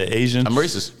 It's just that Asian. I'm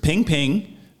racist. Ping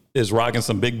Ping is rocking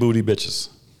some big booty bitches.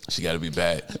 She got to be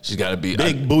bad. She's got to be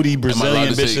big booty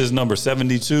Brazilian bitches. Number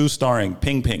 72, starring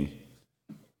Ping Ping.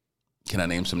 Can I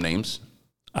name some names?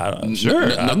 I'm sure.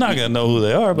 I'm not gonna know who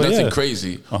they are, but nothing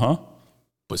crazy.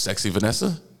 But Sexy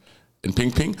Vanessa and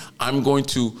Ping Ping. I'm going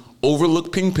to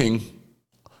overlook Ping Ping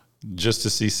just to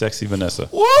see Sexy Vanessa.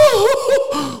 Woo!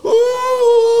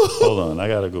 Hold on, I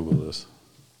gotta Google this.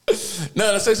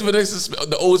 No, that's Sex Vanessa,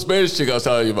 the old Spanish chick I was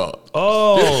telling you about.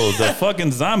 Oh, the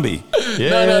fucking zombie.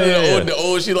 Yeah, No, the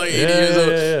old, she like 80 years old.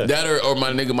 Yeah. That or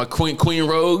my nigga, my Queen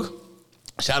Rogue.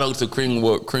 Shout out to Queen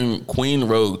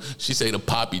Rogue. She say the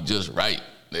poppy just right.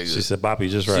 Nigga. She said poppy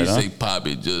just right, She huh? say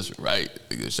poppy just right.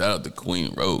 Nigga. Shout out to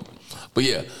Queen Rogue. But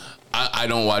yeah, I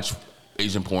don't watch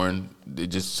Asian porn. It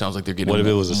just sounds like they're getting. What if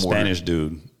it was a more Spanish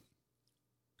dude?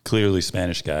 Clearly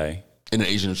Spanish guy. and an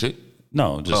Asian chick?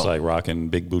 No, just like rocking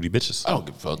big booty bitches. I don't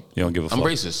give a fuck. You don't give a fuck. I'm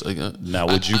racist. Like, Now,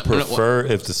 would you prefer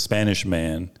if the Spanish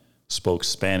man spoke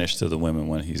Spanish to the women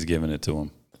when he's giving it to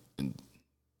them?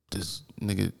 This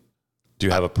nigga. Do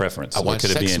you have a preference? I Or watch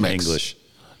could it be Sex in Mex. English?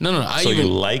 No. You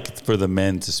like for the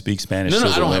men to speak Spanish to the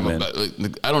I don't women?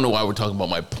 I don't know why we're talking about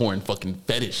my porn fucking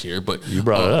fetish here, but You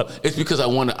brought it up. It's because I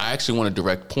actually want to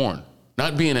direct porn.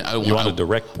 Not being You want to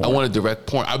direct porn? I want to direct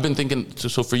porn. I've been thinking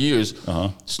so for years.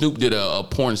 Snoop did a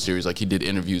porn series, like he did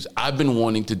interviews. I've been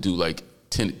wanting to do like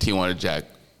Tijuana Jack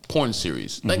porn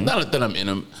series. Like not that I'm in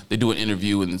them. They do an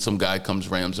interview and then some guy comes,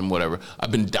 rams and whatever. I've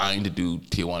been dying to do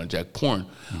Tijuana Jack porn,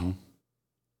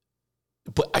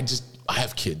 but I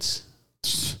have kids.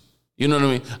 You know what I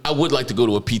mean? I would like to go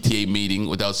to a PTA meeting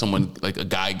without someone like a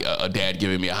dad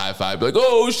giving me a high five, be like,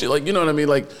 oh shit, like you know what I mean?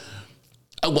 Like,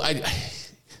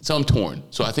 so I'm torn.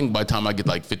 So I think by the time I get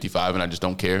like 55 and I just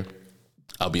don't care,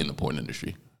 I'll be in the porn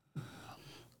industry.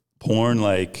 Porn,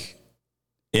 like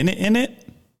in it,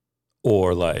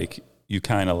 or like you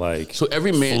kind of like So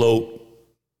every man float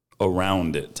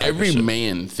around it. type of Every shit.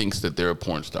 man thinks that they're a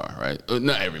porn star, right?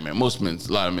 Not every man. Most men,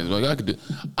 a lot of men, like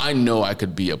I know I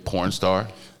could be a porn star.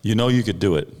 You know you could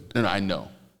do it. And I know.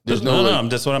 There's No, like,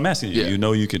 that's what I'm asking you. Yeah. You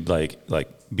know you could like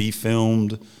be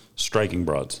filmed striking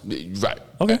broads. Right.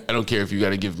 Okay. I don't care if you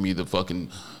got to give me the fucking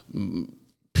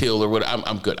pill or what.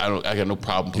 I'm good. I got no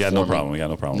problem. You got no problem. We got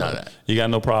no problem. None with of that. that. You got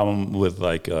no problem with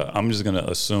like. I'm just gonna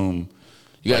assume.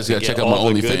 You guys to got to get check out my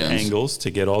all the good OnlyFans. angles.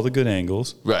 To get all the good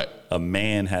angles, Right. a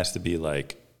man has to be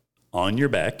like on your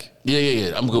back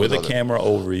Yeah. I'm good with with a all that. camera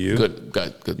over you. Good.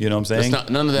 You know what I'm saying? That's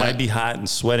none of that. Might be hot and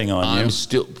sweating on I'm you.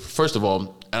 still, first of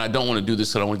all, and I don't want to do this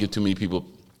because I don't want to give too many people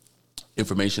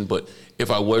information, but if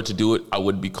I were to do it, I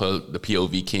would be called the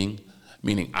POV king,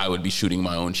 meaning I would be shooting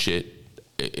my own shit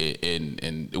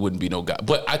and it wouldn't be no guy.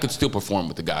 But I could still perform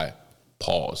with the guy.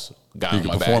 Pause. Guy You on can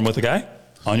my perform back. with a guy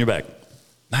on your back.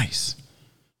 Nice.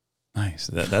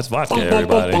 That's vodka,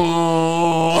 everybody.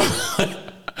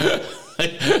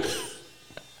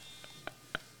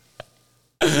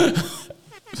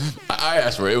 I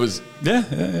asked for it. It was, Yeah,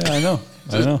 I know.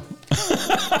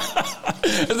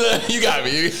 you got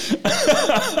me.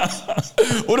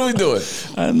 What are we doing?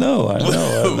 I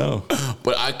know.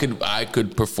 But I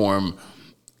could perform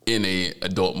in a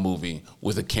adult movie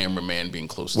with a cameraman being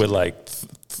close With to me. like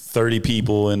 30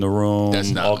 people in the room, That's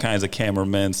not all me. kinds of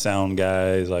cameramen, sound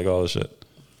guys, like all the shit.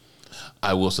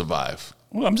 I will survive.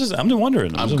 Well, I'm just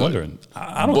wondering. I'm just good. wondering.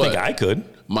 I don't But think I could.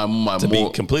 My To be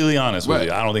completely honest with Right.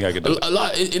 you, I don't think I could do it. a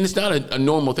lot, and it's not a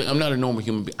normal thing. I'm not a normal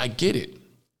human being. I get it,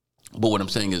 but what I'm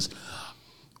saying is,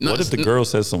 What if the girl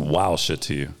says some wild shit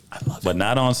to you, but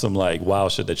not on some like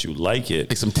wild shit that you like it,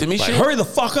 Like some Timmy like, shit? hurry the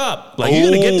fuck up! Like you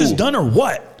gonna get this Oh. done or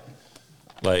what?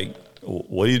 Like,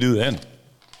 what do you do then?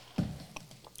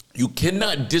 You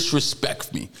cannot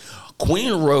disrespect me.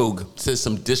 Queen Rogue says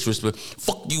some disrespect.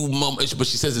 Fuck you, mom. But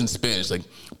she says it in Spanish, like,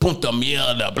 punta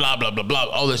mierda, blah, blah, blah, blah,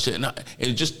 all that shit. And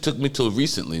it just took me till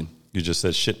recently. You just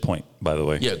said shit point, by the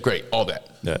way. Yeah, great, all that.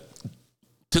 Yeah.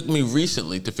 Took me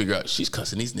recently to figure out she's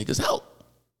cussing these niggas out.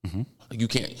 Like you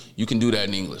can do that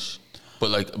in English.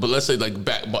 But let's say like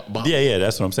Yeah,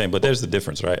 that's what I'm saying. But there's the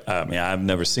difference, right? I mean, I've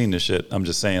never seen this shit. I'm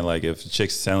just saying, like, if a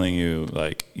chick's telling you,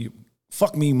 like, you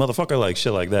fuck me, motherfucker, like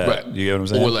shit like that. Right. You get what I'm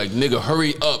saying? Or like, nigga,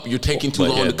 hurry up. You're taking too But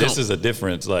long yeah, to come. this is a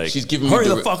difference. Like, She's giving me hurry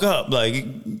the direct- fuck up. Like,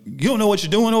 you don't know what you're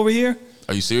doing over here?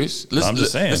 Are you serious? Listen, I'm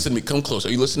just saying. Listen to me. Come close.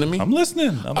 Are you listening to me? I'm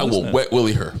listening. I will wet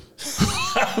willy her.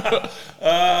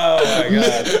 Oh, my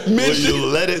God. Will Mid- you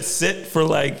let it sit for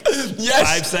like Yes.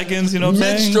 5 seconds? You know what I'm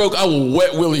saying? Mid-stroke, I will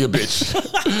wet willy a bitch.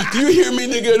 Do you hear me,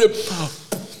 nigga?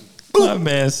 My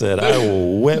man said, I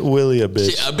will wet willy a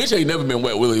bitch. A bitch ain't never been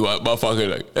wet willy, motherfucker.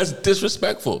 Like, that's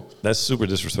disrespectful. That's super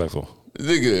disrespectful.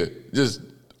 Nigga, just,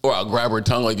 or I'll grab her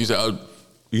tongue like you said.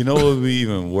 You know what would be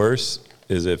even worse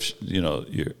is if, you know,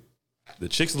 the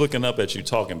chick's looking up at you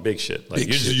talking big shit. Like,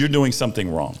 Big shit. you're doing something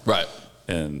wrong. Right.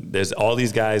 And there's all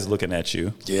these guys looking at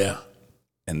you. Yeah.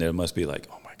 And there must be like,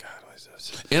 oh my God, what is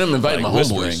this? And I'm inviting Like my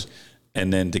whispering. homeboys.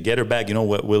 And then to get her back, you know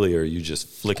what, Willie, or you just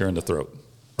flick her in the throat.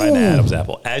 Right in the Adam's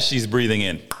apple. As she's breathing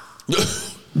in.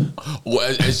 Well,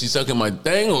 is she sucking my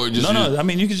thing or just No. I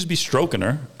mean, you could just be stroking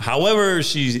her. However,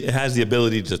 she has the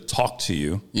ability to talk to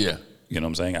you. Yeah. You know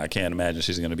what I'm saying? I can't imagine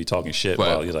she's going to be talking shit Right.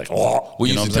 while you're like, oh. We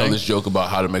you know used to what I'm tell this joke about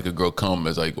how to make a girl come.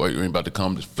 It's like, well, you ain't about to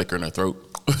come, just flicker in her throat.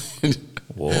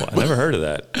 Well, I never heard of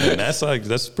that. And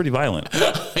that's pretty violent.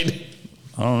 I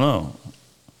don't know.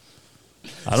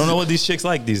 I don't know what these chicks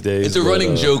like these days. It's a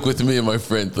running joke with me and my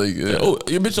friend. Like, oh,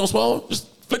 your bitch don't swallow? Just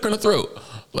flicker in the throat.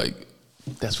 Like,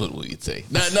 that's what we'd say.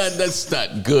 That's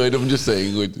not good. I'm just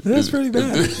saying. That's pretty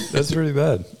bad. That's pretty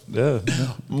bad. Yeah.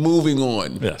 Moving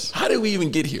on. Yes. How did we even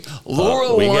get here?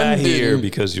 Laura we London. got here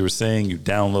because you were saying you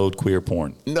download queer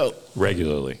porn. No.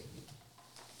 Regularly.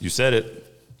 You said it.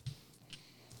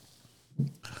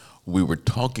 We were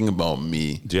talking about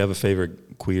me. Do you have a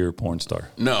favorite queer porn star?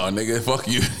 No, nigga, fuck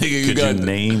you. Nigga, Could you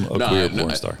name a queer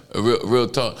porn star? Real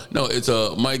talk. No, it's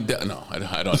Mike. No,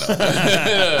 I don't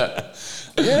know.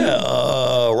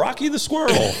 Yeah, Rocky the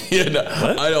Squirrel. Yeah, no,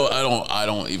 I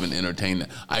don't even entertain that.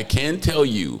 I can tell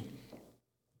you.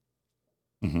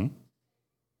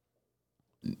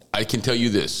 I can tell you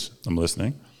this. I'm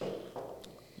listening.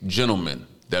 Gentlemen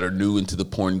that are new into the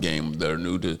porn game, that are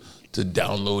new to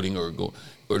downloading or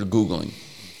to Googling,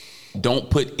 don't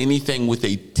put anything with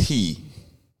a T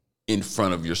in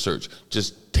front of your search.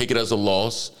 Just take it as a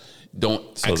loss.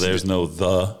 Don't. So there's no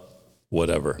the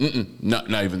whatever. Not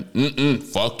even.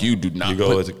 Fuck you. Do not. You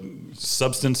go with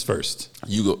substance first.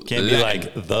 You go. Can't be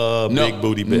like the big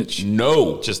booty bitch.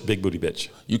 No. Just big booty bitch.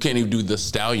 You can't even do the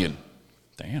stallion.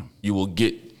 Damn. You will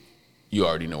get. You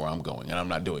already know where I'm going, and I'm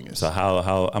not doing this. So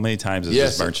how many times has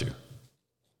this burnt you?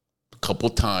 A couple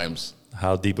times.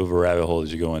 How deep of a rabbit hole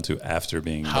did you go into after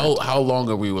being burnt? How long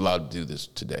are we allowed to do this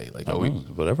today? Like, are we?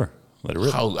 Whatever. Let it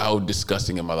rip. How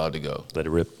disgusting am I allowed to go? Let it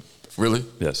rip. Really?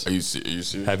 Yes. Are you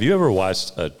serious? Have you ever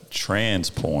watched a trans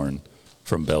porn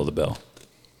from bell to bell?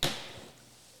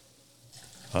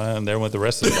 And there went the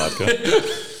rest of the vodka.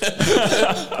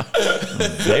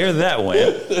 There that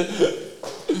went.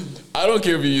 I don't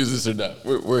care if you use this or not.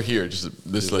 We're here. Just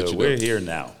let you know. We're here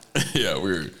now. Yeah,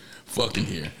 we're fucking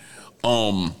here.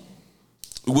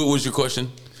 What was your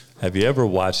question? Have you ever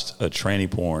watched a tranny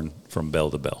porn from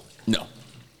bell to bell? No.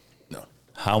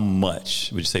 How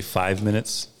much? Would you say 5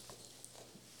 minutes?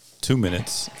 2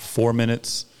 minutes? 4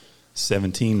 minutes?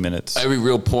 17 minutes? Every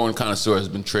real porn connoisseur has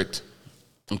been tricked.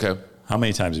 Okay. How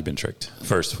many times have you been tricked?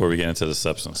 First, before we get into the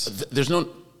substance. There's no. How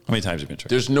many times have you been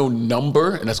tricked? There's no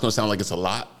number, and that's going to sound like it's a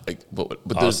lot. Like, but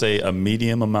I'll say a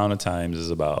medium amount of times is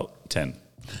about 10.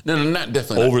 No, not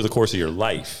definitely. Over the course of your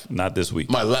life, not this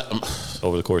week.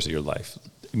 Over the course of your life.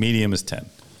 Medium is 10.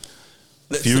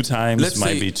 A few times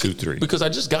might be 2, 3. Because I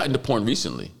just got into porn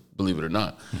recently, believe it or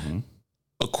not.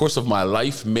 A course of my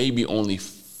life, maybe only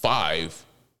 5.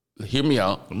 Hear me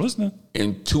out. I'm listening.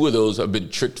 And 2 of those have been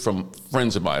tricked from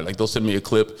friends of mine. Like, they'll send me a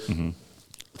clip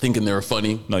thinking they were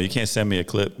funny. No, you can't send me a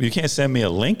clip. You can't send me a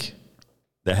link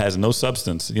that has no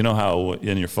substance. You know how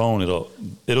in your phone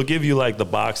it'll give you like the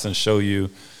box and show you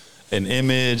an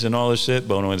image and all this shit,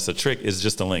 but when it's a trick, it's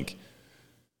just a link.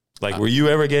 Like, were you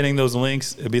ever getting those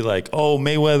links? It'd be like, oh,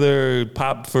 Mayweather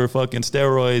popped for fucking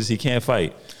steroids, he can't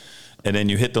fight. And then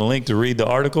you hit the link to read the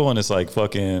article, and it's like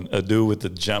fucking a dude with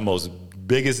the most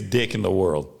biggest dick in the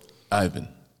world. Ivan.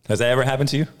 Has that ever happened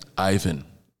to you? Ivan.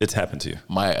 It's happened to you.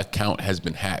 My account has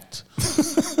been hacked.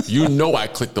 You know I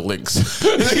clicked the links.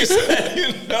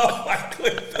 You know I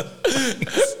clicked the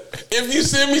links. If you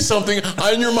send me something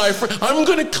and you're my friend, I'm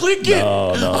going to click it.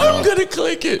 I'm going to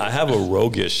click it. I have a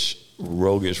roguish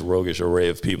array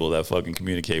of people that fucking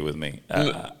communicate with me.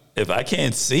 If I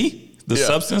can't see the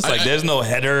substance, like there's no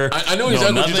header. I know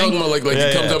exactly what you're talking about. Like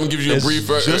he comes up and gives you a brief.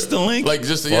 Just the link. Like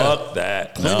just fuck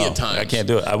that. Plenty of times. I can't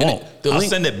do it. I won't. I'll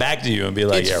send it back to you and be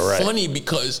like, yeah, right. It's funny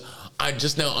because I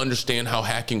just now understand how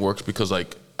hacking works because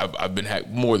like I've been hacked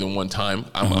more than one time.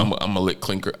 I'm a link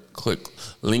clicker.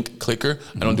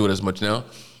 I don't do it as much now.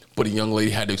 But a young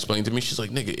lady had to explain to me. She's like,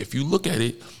 nigga, if you look at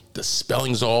it, the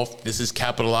spelling's off. This is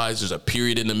capitalized. There's a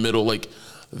period in the middle. Like,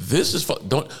 this is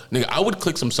nigga. I would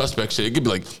click some suspect shit. It could be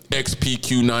like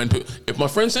XPQ9. If my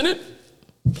friend sent it,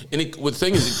 and the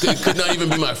thing is, it could not even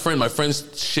be my friend. My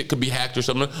friend's shit could be hacked or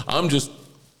something. I'm just,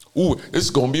 ooh, this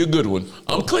is gonna be a good one.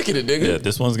 I'm clicking it, nigga. Yeah,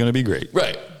 this one's gonna be great.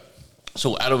 Right.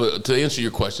 So to answer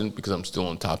your question, because I'm still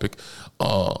on topic,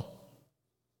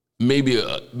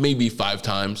 maybe 5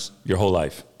 times. Your whole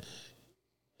life.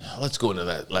 Let's go into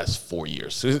that last 4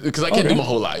 years because I can't do my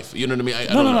whole life. You know what I mean?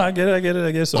 I get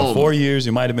it. So 4 years,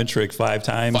 you might have been tricked 5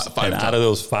 times. Five out of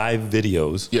those 5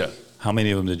 videos, yeah, how many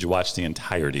of them did you watch the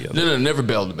entirety of? No, never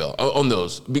bell to bell on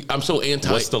those. I'm so anti.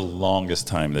 What's the longest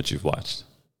time that you've watched?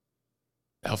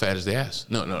 How fat is the ass?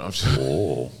 No. I'm just,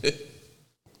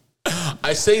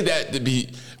 I say that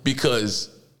because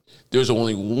there's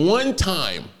only one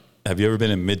time. Have you ever been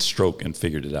in mid-stroke and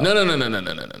figured it out? No.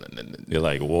 You're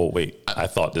like, whoa, wait, I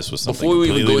thought this was something Before we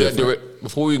even completely go different.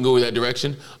 before we even go that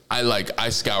direction, I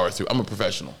scour through. I'm a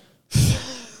professional.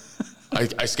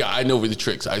 I scour. I know the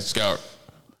tricks. I scour.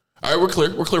 All right, we're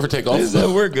clear. We're clear for takeoff.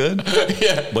 We're good.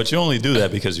 Yeah. But you only do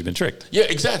that because you've been tricked. Yeah,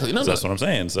 exactly. No, So that's what I'm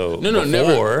saying. So No,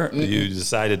 before never. you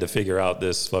decided to figure out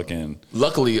this fucking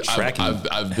Luckily, tracking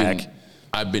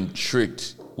I've been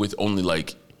tricked with only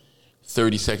like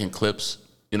 30-second clips.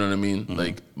 You know what I mean? Mm-hmm.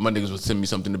 Like my niggas would send me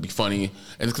something to be funny,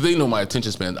 and because they know my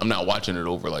attention span, I'm not watching it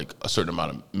over like a certain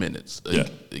amount of minutes.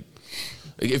 Like,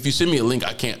 if you send me a link,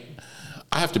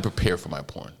 I have to prepare for my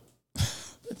porn.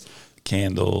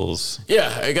 candles.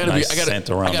 Yeah, I gotta nice be. I scent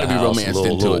around gotta the be house, romanced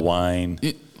little, into little it. wine,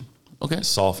 Okay.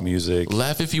 soft music,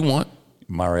 Laugh if you want.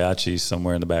 mariachi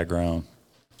somewhere in the background.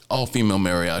 All female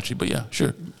mariachi, but yeah,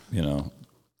 sure. You know,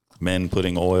 men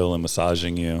putting oil and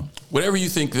massaging you. Whatever you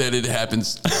think that it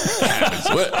happens.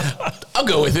 I'll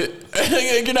go with it.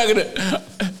 You're not gonna.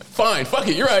 Fine, fuck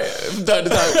it. You're right. From time to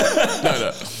time.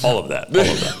 No. All of that.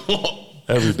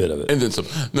 Every bit of it. And then some.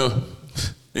 No.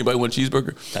 Anybody want a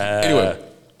cheeseburger? Anyway,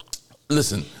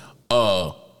 listen.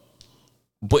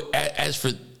 But as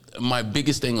for my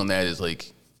biggest thing on that is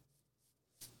like,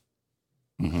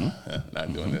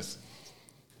 not doing this.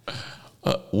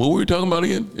 What were we talking about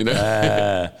again? You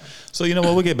know. So you know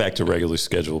what? We'll get back to regularly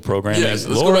scheduled programming. Yes,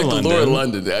 let's go back to Laura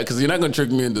London because you're not going to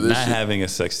trick me into this. Not having a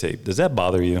sex tape. Does that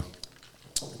bother you?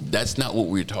 That's not what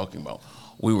we were talking about.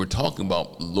 We were talking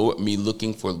about me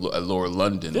looking for a Laura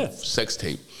London sex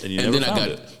tape, and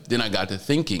then I got to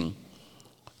thinking,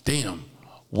 damn,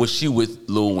 was she with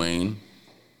Lil Wayne?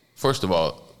 First of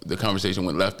all, the conversation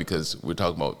went left because we're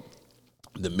talking about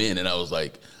the men, and I was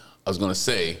going to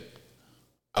say,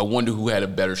 I wonder who had a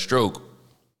better stroke.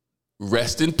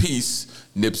 Rest in peace,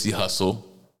 Nipsey Hussle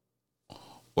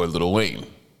or Lil Wayne.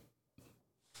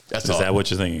 Is that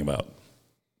what you're thinking about?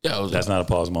 Yeah, that's not a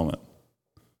pause moment.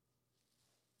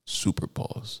 Super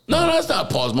pause. No, that's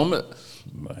not a pause moment.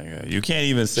 You can't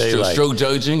even say like stroke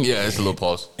judging. Yeah, it's a little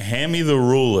pause. Hand me the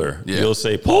ruler. Yeah. You'll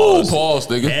say pause. Ooh, pause,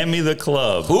 nigga. Hand me the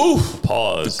club. Ooh,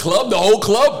 pause. The club, the whole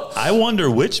club. I wonder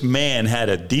which man had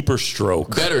a deeper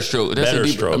stroke. Better stroke. That's better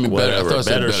stroke. I mean, whatever.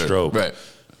 Better stroke. Right.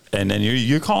 And then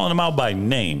you're calling them out by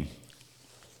name.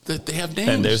 They have names.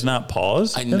 And there's not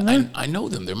pause. I know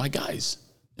them. They're my guys.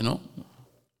 You know.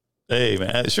 Hey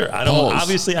man, sure. I don't. Pause.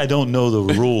 Obviously, I don't know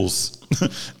the rules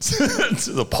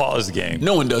to the pause game.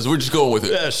 No one does. We're just going with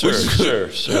it. Yeah, sure.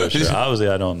 Obviously,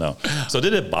 I don't know. So,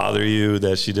 did it bother you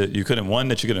that you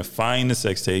couldn't find the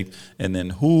sex tape, and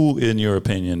then who, in your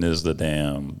opinion, is the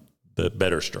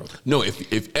better stroke? No,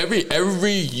 if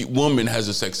every woman has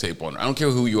a sex tape on her, I don't care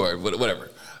who you are,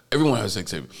 whatever. Everyone has a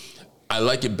sex tape. I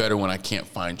like it better when I can't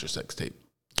find your sex tape.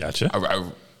 Gotcha.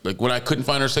 Like when I couldn't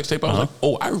find her sex tape, I was like,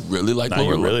 "Oh, I really like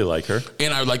Laura. You really like her,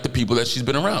 and I like the people that she's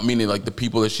been around. Meaning, like the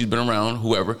people that she's been around,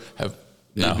 whoever have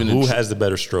now, been. Who has the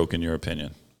better stroke in your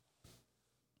opinion?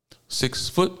 6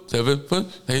 foot, 7 foot,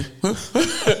 8 foot.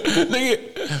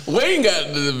 Nigga, Wayne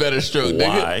got the better stroke.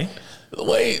 Why? Nigga.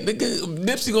 Wait, nigga,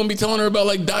 Nipsey gonna be telling her about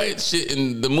like diet shit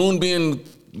and the moon being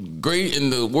great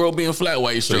and the world being flat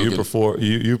while you're stroking. So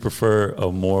you prefer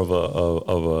a more of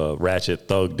a ratchet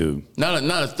thug dude? Not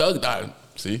a thug.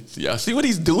 See, y'all see what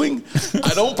he's doing?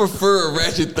 I don't prefer a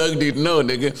ratchet thug dude. No,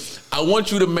 nigga. I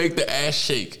want you to make the ass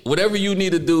shake. Whatever you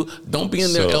need to do, don't be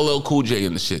in there LL Cool J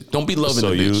and the shit. Don't be loving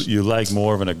the bitch. So you like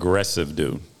more of an aggressive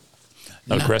dude,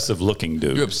 aggressive looking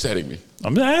dude. You're upsetting me.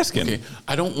 I'm asking. Okay.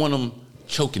 I don't want them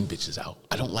choking bitches out.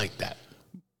 I don't like that.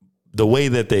 The way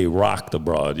that they rock the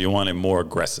broad, you want it more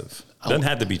aggressive. Doesn't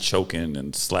have to be choking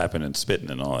and slapping and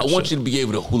spitting and all that. I want you to be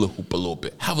able to hula hoop a little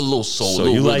bit. Have a little soul. So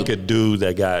you like a dude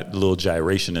that got a little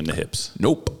gyration in the hips?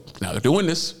 Nope. Not doing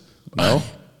this. No?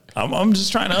 I'm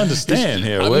just trying to understand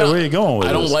here. Where are you going with this?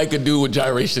 I don't like a dude with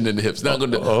gyration in the hips. Not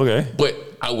gonna. Okay. But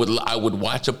I would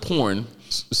watch a porn.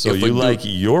 So you like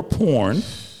your porn,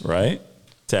 right?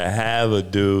 To have a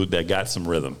dude that got some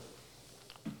rhythm.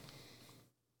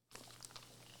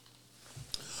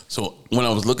 So when I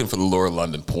was looking for the Laura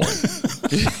London porn,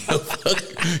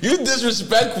 you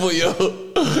disrespectful, yo.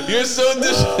 You're so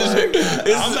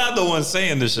disrespectful. I'm not the one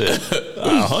saying this shit.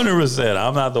 100%.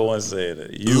 I'm not the one saying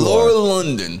it. Laura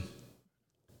London.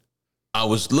 I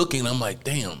was looking. I'm like,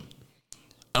 damn.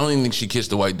 I don't even think she kissed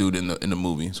the white dude in the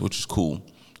movie, which is cool.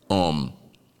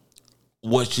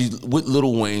 Was she with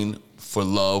Lil Wayne for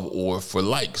love or for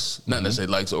likes? Not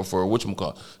necessarily likes or for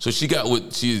whatchamacallit. So she got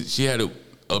she had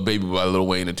a baby by Lil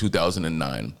Wayne in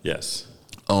 2009. Yes.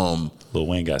 Lil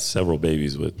Wayne got several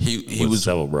babies with he was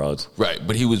several broads. Right,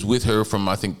 but he was with her from,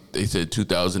 I think they said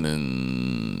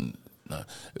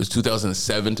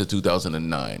 2007 to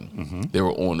 2009. They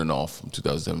were on and off from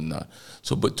 2007 to 2009.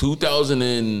 So, but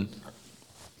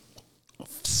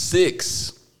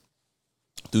 2006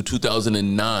 through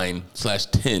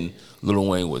 2009/10, Lil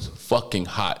Wayne was fucking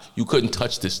hot. You couldn't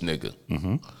touch this nigga.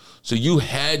 So you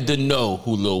had to know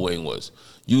who Lil Wayne was.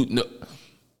 You know,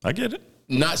 I get it.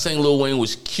 not saying Lil Wayne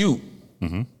was cute.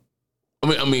 I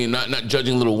mean, not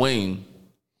judging Lil Wayne,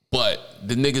 but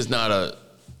the nigga's not a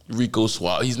Rico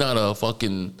Suave. He's not a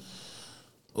fucking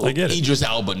I get it. Idris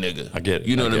Elba nigga. I get it.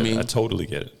 You know what I mean? I totally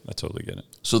get it.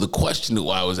 So the question that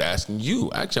I was asking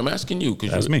you, actually, I'm asking you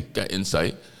because you got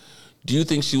insight. Do you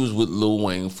think she was with Lil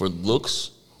Wayne for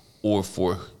looks or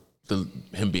for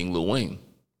him being Lil Wayne?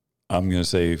 I'm gonna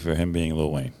say for him being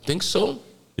Lil Wayne. Think so?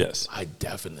 Yes, I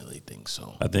definitely think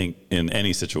so. I think in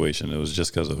any situation, it was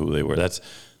just because of who they were. That's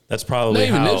probably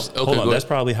how. Hold on, that's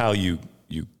probably how you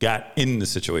got in the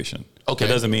situation. Okay, it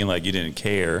doesn't mean like you didn't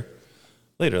care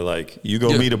later. Like you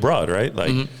go meet abroad, right?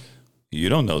 Like you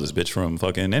don't know this bitch from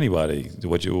fucking anybody.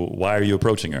 Why are you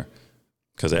approaching her?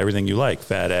 Because of everything you like: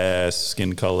 fat ass,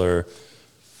 skin color,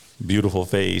 beautiful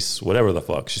face, whatever the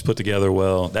fuck. She's put together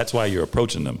well. That's why you're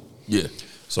approaching them. Yeah.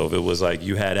 So if it was like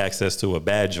you had access to a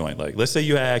bad joint, like let's say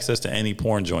you had access to any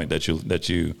porn joint that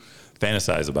you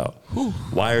fantasize about,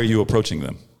 why are you approaching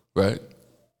them? Right.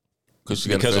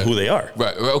 Because of who they are.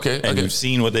 Right. Okay. And you've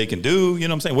seen what they can do. You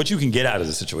know what I'm saying? What you can get out of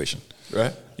the situation.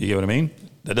 Right. You get what I mean?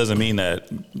 That doesn't mean that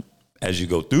as you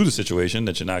go through the situation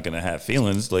that you're not going to have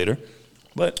feelings later.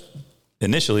 But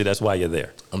initially, that's why you're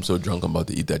there. I'm so drunk I'm about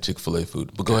to eat that Chick-fil-A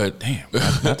food. But go ahead. Damn.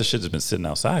 Not the shit that's been sitting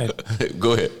outside.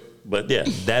 Go ahead. But yeah,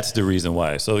 that's the reason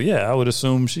why. So yeah, I would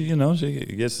assume she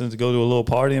gets to go to a little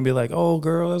party and be like, "Oh,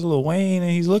 girl, that's Lil Wayne, and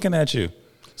he's looking at you."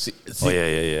 See, oh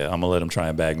yeah. I'm gonna let him try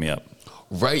and bag me up.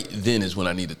 Right then is when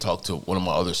I need to talk to one of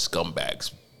my other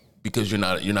scumbags, because you're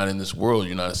not in this world.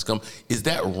 You're not a scum. Is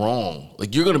that wrong?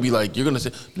 Like you're gonna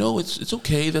say, "No, it's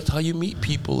okay. That's how you meet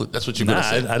people." That's what you're gonna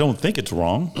say. I don't think it's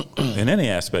wrong in any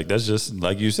aspect. That's just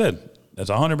like you said. That's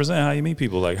 100% how you meet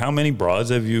people. Like, how many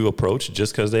broads have you approached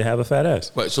just because they have a fat ass?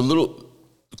 Right. So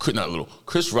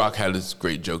Chris Rock had this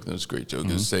great joke. It was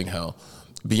saying how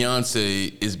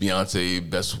Beyonce is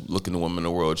best looking woman in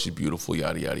the world. She's beautiful,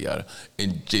 yada, yada, yada.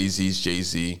 And Jay-Z's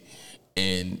Jay-Z.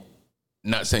 And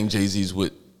not saying Jay-Z's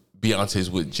with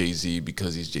Beyonce's with Jay-Z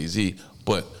because he's Jay-Z,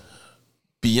 but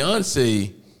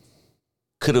Beyonce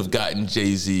could have gotten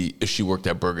Jay-Z if she worked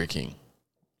at Burger King.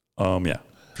 Yeah,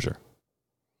 for sure.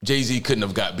 Jay-Z couldn't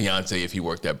have got Beyonce if he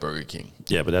worked at Burger King.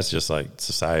 Yeah, but that's just like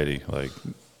society. Like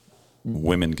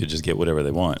women could just get whatever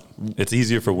they want. It's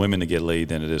easier for women to get laid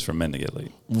than it is for men to get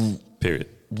laid. Period.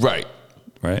 Right.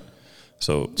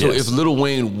 So if Lil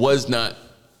Wayne was not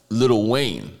Lil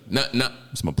Wayne, not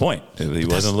that's my point. If he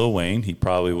wasn't Lil Wayne, he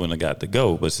probably wouldn't have got the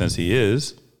go. But since he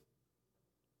is,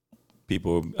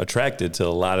 people are attracted to a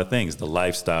lot of things: the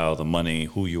lifestyle, the money,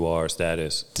 who you are,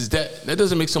 status. That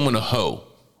doesn't make someone a hoe?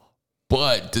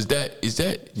 But is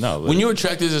that no? When you're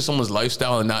attracted to someone's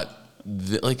lifestyle and not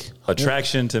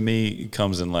attraction to me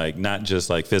comes in like not just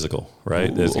like physical,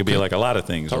 right? There's gonna be like a lot of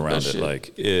things around it.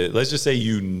 Like let's just say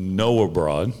you know a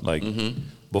broad, like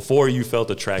before you felt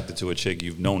attracted to a chick,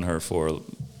 you've known her for a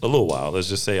little while. Let's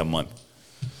just say a month.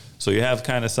 So you have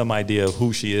kind of some idea of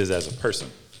who she is as a person.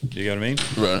 You get what I mean?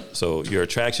 Right. So your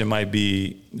attraction might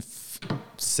be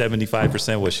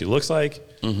 75% what she looks like,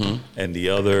 and the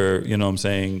other,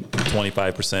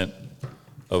 25%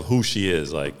 of who she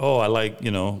is. Like, oh, I like,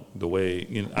 the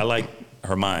way, I like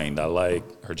her mind. I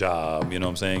like her job. You know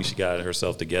what I'm saying? She got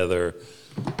herself together.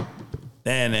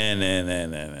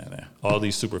 And all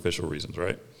these superficial reasons,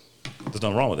 right? There's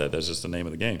nothing wrong with that. That's just the name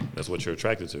of the game. That's what you're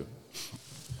attracted to.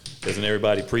 Isn't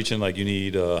everybody preaching like you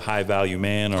need a high-value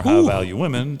man or high-value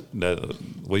women?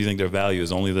 What do you think their value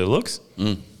is? Only their looks?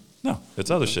 No, it's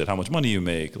other shit. How much money you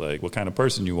make, like what kind of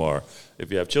person you are.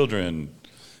 If you have children,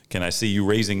 can I see you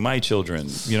raising my children?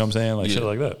 You know what I'm saying? Like shit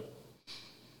like that.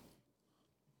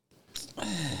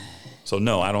 So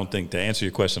no, I don't think, to answer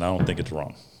your question, I don't think it's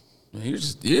wrong.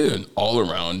 You're an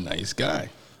all-around nice guy.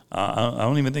 I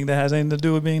don't even think that has anything to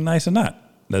do with being nice or not.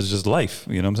 That's just life.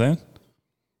 You know what I'm saying?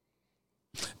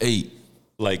 Hey,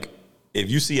 like if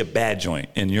you see a bad joint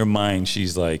in your mind,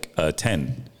 she's like a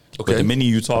 10. Okay. But the minute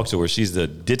you talk to her, she's the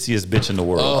ditziest bitch in the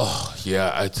world. Oh,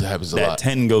 yeah, it happens a lot. That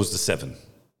 10 goes to 7.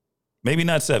 Maybe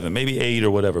not 7, maybe 8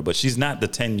 or whatever, but she's not the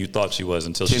 10 you thought she was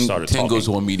until she started 10 talking. 10 goes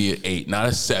to immediate 8, not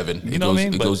a 7. You know what I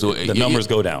mean? It goes to 8. The numbers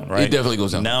go down, right? It definitely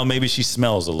goes down. Now maybe she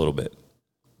smells a little bit.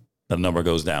 The number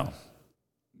goes down.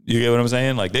 You get what I'm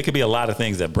saying? Like, there could be a lot of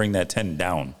things that bring that 10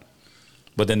 down,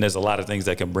 but then there's a lot of things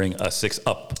that can bring a 6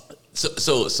 up.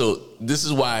 So this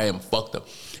is why I am fucked up.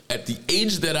 At the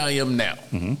age that I am now,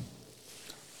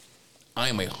 I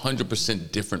am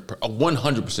 100% different, a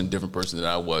 100% different person than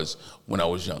I was when I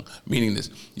was young. Meaning this,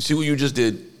 you see what you just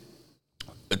did?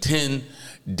 A 10,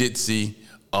 ditzy,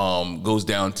 goes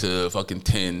down to fucking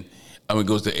 10. I mean,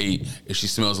 goes to 8. If she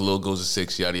smells a little, goes to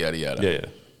 6, yada, yada, yada. Yeah.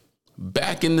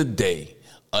 Back in the day,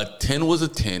 a 10 was a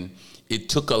 10. It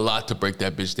took a lot to break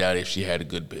that bitch down if she had a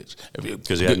good bitch.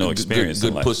 Because you had no experience good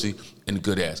in life. pussy and a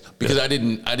good ass. Because I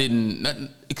didn't not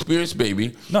experience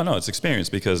baby. No, it's experience,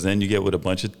 because then you get with a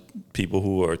bunch of people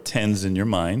who are 10s in your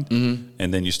mind,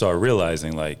 and then you start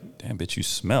realizing, like, damn, bitch, you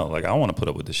smell. Like, I don't want to put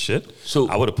up with this shit. So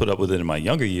I would have put up with it in my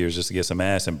younger years just to get some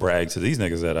ass and brag to these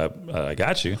niggas that I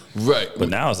got you. Right. But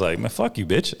now it's like, man, fuck you,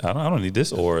 bitch. I don't need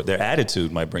this. Or their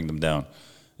attitude might bring them down.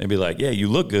 They'd be like, yeah, you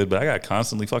look good, but I got to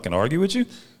constantly fucking argue with you.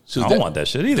 So I don't want that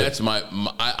shit either. That's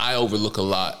I overlook a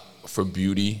lot for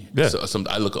beauty. Yeah. So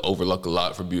I overlook a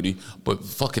lot for beauty, but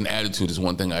fucking attitude is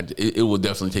one thing. It will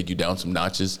definitely take you down some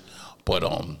notches. But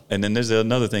and then there's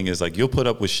another thing is, like, you'll put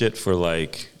up with shit for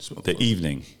like the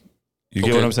evening. You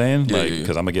get what I'm saying? Yeah, like,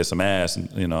 because I'm gonna get some ass,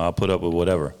 and I'll put up with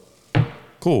whatever.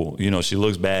 Cool. She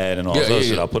looks bad and all this other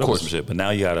shit. I'll put up with some shit. But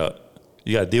now you gotta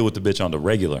deal with the bitch on the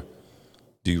regular.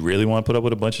 Do you really want to put up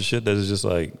with a bunch of shit that is just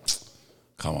like,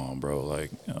 come on, bro?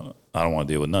 Like, I don't want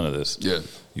to deal with none of this. Yeah.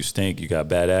 You stink. You got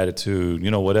bad attitude.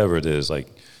 Whatever it is. Like,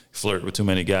 flirt with too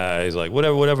many guys. Like,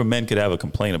 whatever men could have a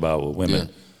complaint about with women.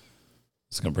 Yeah.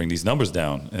 It's going to bring these numbers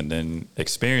down. And then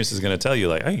experience is going to tell you,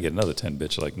 like, I can get another 10,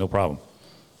 bitch. Like, no problem.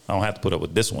 I don't have to put up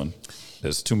with this one.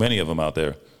 There's too many of them out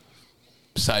there.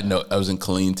 Side note, I was in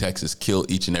Killeen, Texas. Kill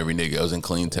each and every nigga. I was in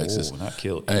Killeen, Texas. Oh, not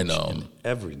kill each and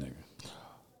every nigga.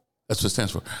 That's what it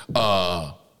stands for.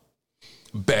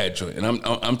 Bad joint. And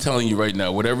I'm telling you right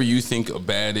now, whatever you think a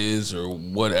bad is or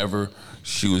whatever,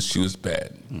 she was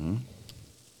bad. Mm-hmm.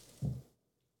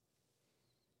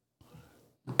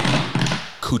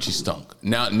 Coochie stunk.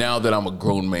 Now that I'm a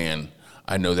grown man,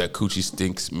 I know that coochie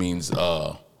stinks means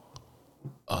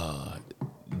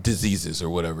diseases or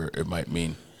whatever it might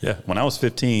mean. Yeah. When I was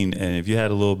 15, and if you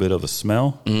had a little bit of a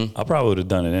smell, I probably would have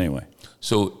done it anyway.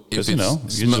 So if you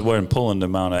just weren't pulling the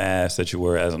amount of ass that you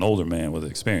were as an older man with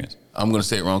experience. I'm going to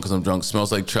say it wrong because I'm drunk.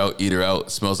 Smells like trout, eat her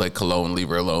out. Smells like cologne, leave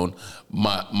her alone.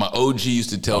 My OG used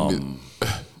to tell me.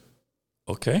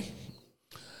 Okay.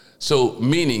 So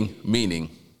meaning,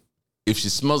 if she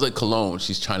smells like cologne,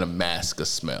 she's trying to mask a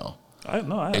smell.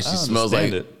 If she smells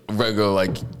like regular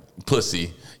like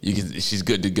pussy, she's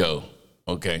good to go.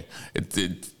 Okay.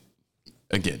 It's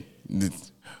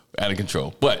out of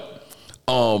control. But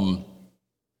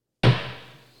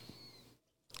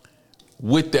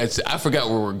with that said, I forgot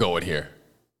where we're going here.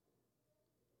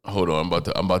 Hold on,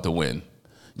 I'm about to win.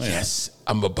 Man. Yes,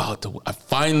 I'm about to. I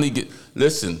finally get.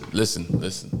 Listen,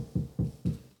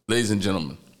 ladies and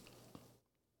gentlemen.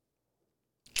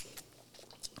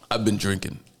 I've been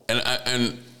drinking,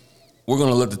 and we're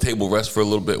gonna let the table rest for a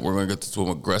little bit. We're gonna get to some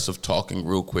aggressive talking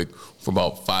real quick for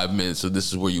about 5 minutes. So this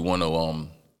is where you want to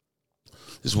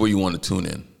tune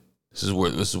in. This is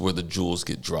where the jewels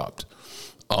get dropped.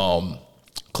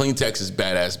 Clean Texas,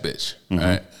 badass bitch.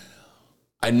 Right?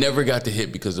 I never got to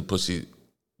hit because the pussy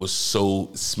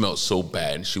smelled so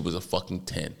bad, and she was a fucking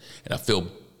 10. And I feel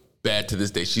bad to this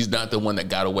day. She's not the one that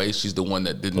got away. She's the one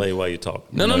that didn't. Play while you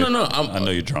talk. No. I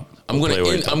know you're drunk. I'm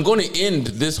gonna end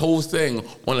this whole thing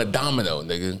on a domino,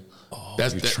 nigga. Oh,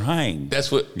 you're trying.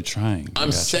 That's what you're trying.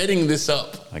 I'm setting this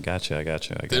up. I got you.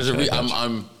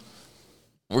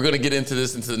 We're gonna get into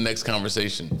the next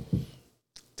conversation.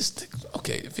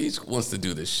 Okay, if he wants to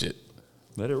do this shit,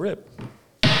 let it rip.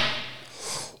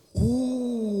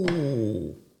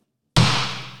 Ooh.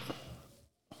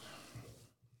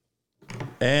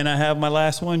 And I have my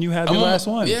last one. You have your last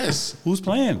one. Yes. Who's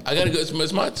playing? I gotta go.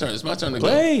 It's my turn. It's my turn to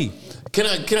play. Go. Can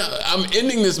I? I'm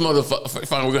ending this motherfucker.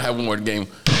 Fine, we're gonna have one more game.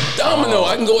 Domino.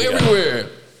 I can go everywhere.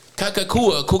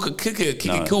 Kakakua,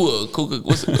 Kikikua.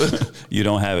 What's it? You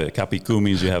don't have it. Kapiku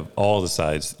means you have all the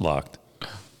sides locked.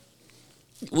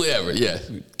 Whatever. Yeah.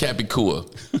 Kapikua.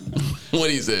 What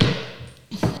he said.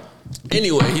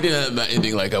 Anyway, he didn't have my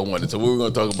ending like I wanted, so we were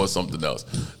going to talk about something else.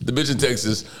 The bitch in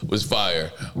Texas was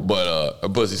fire, but her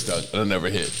pussy stunk, and I never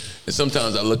hit. And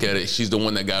sometimes I look at it, she's the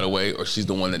one that got away, or she's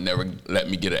the one that never let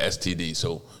me get an STD.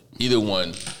 So either one,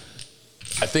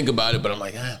 I think about it, but I'm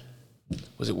like,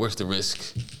 was it worth the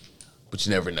risk? But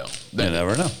you never know. You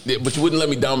never know. Yeah, but you wouldn't let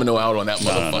me domino out on that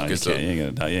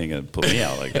motherfucker. No, you ain't gonna put me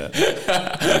out like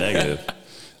that.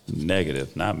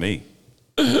 Negative, not me.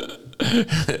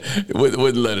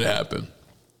 Wouldn't let it happen.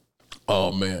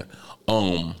 Oh man,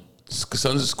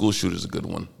 Sons of School Shooter is a good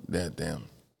one. Damn.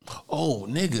 Oh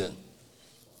nigga,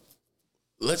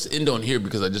 let's end on here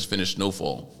because I just finished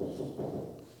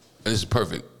Snowfall, and this is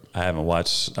perfect. I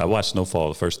watched Snowfall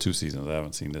the first 2 seasons. I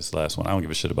haven't seen this last one. I don't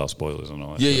give a shit about spoilers and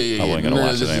all that. Yeah. I wasn't gonna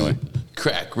watch it anyway.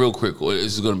 Crack, real quick.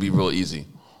 This is gonna be real easy.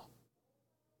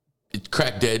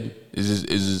 Crack dead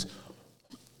is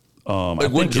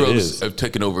like what drugs have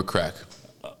taken over crack?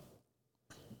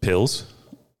 Pills,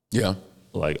 Yeah.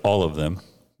 like all of them,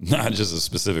 not just a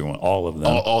specific one. All of them.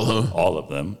 All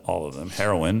of them.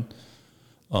 Heroin.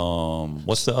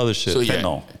 What's the other shit?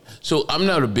 Fentanyl. So I'm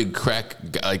not a big crack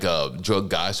drug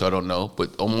guy, so I don't know.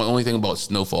 But the only thing about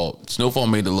Snowfall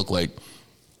made it look like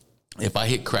if I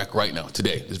hit crack right now,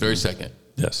 today, this very second,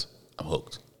 Yes. I'm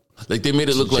hooked. Like they made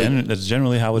it look like that's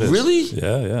generally how it is. Really?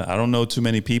 Yeah. I don't know too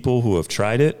many people who have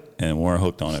tried it and weren't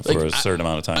hooked on it for a certain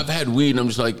amount of time. I've had weed and I'm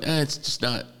just like, it's just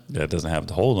not. Yeah, it doesn't have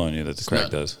the hold on you that the crack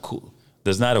does. Cool.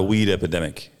 There's not a weed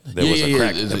epidemic. There was a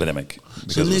crack epidemic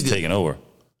because it was taken over.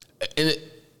 And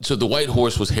so the White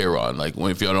Horse was heroin. Like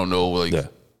if y'all don't know,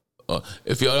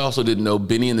 if y'all also didn't know,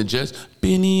 Benny and the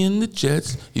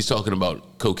Jets, he's talking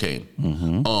about cocaine.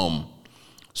 Mm-hmm.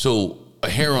 So a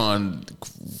heroin,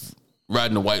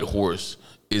 riding a white horse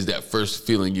is that first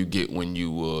feeling you get when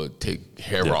you take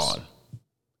heroin. Yes.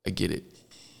 I get it.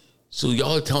 So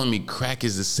y'all are telling me crack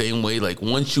is the same way? Like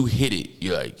once you hit it,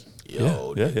 you're like,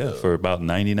 yo. Yeah. For about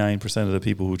 99% of the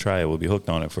people who try it will be hooked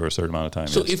on it for a certain amount of time.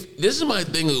 So if this is my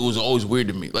thing, it was always weird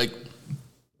to me. Like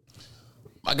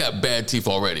I got bad teeth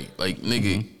already. Like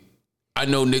nigga, I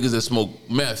know niggas that smoke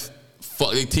meth,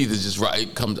 fuck, their teeth is just right.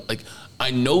 It comes like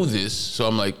I know this, so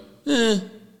I'm like,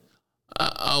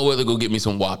 I'll rather go get me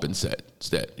some WAP instead.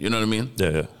 You know what I mean?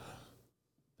 Yeah.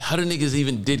 How do niggas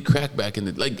even did crack back in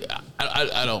the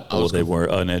I don't. Well, they were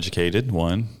uneducated.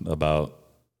 One about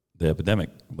the epidemic,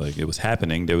 like it was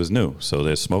happening. They was new, so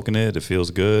they're smoking it. It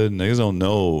feels good. Niggas don't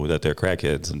know that they're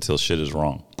crackheads until shit is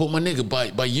wrong. But my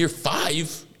nigga, by year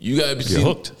 5, you gotta be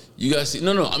hooked. You gotta see.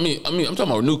 No. I mean, I'm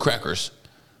talking about new crackers.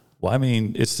 Well, I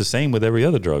mean, it's the same with every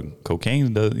other drug. Cocaine, you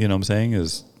know what I'm saying,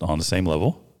 is on the same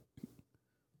level.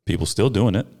 People still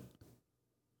doing it.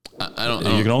 I don't.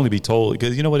 You can only be told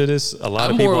because you know what it is. A lot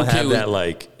of people have that.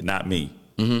 Like, not me.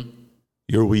 Mm-hmm.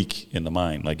 You're weak in the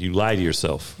mind. Like you lie to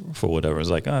yourself for whatever. It's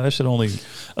like, that shit only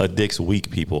addicts weak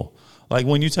people. Like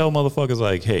when you tell motherfuckers,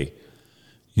 like, hey,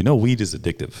 you know, weed is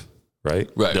addictive, right?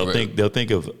 Right. They'll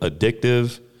think of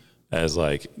addictive as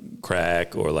like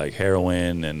crack or like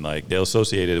heroin, and like they'll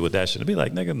associate it with that shit. It'll be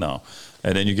like, nigga, no.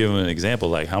 And then you give them an example,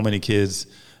 like how many kids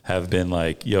have been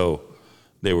like, yo,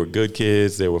 they were good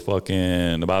kids, they were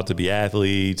fucking about to be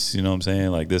athletes, you know what I'm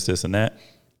saying? Like this, and that.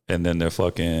 And then they're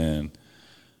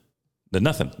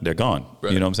nothing. They're gone.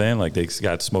 Right. You know what I'm saying? Like they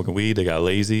got smoking weed, they got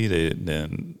lazy,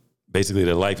 then basically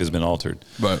their life has been altered.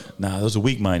 Right. Nah, those are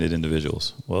weak-minded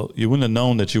individuals. Well, you wouldn't have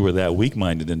known that you were that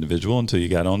weak-minded individual until you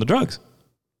got on the drugs.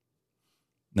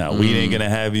 Now, weed ain't gonna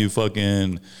have you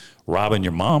fucking robbing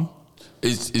your mom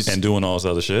and doing all this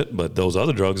other shit, but those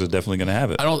other drugs are definitely gonna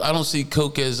have it. I don't see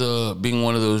coke as being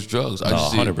one of those drugs. No,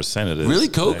 100% it is. Really,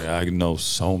 coke? I know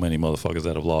so many motherfuckers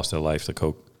that have lost their life to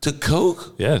coke. To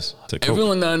coke? Yes, to coke.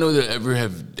 Everyone that I know that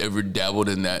ever dabbled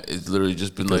in that is literally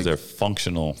just been like they're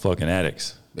functional fucking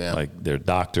addicts. Yeah. Like they're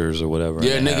doctors or whatever.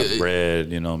 Yeah, nigga, have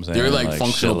bread. You know what I'm saying? They're like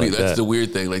functional people. That's the that.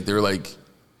 weird thing. Like they're like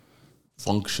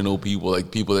functional people,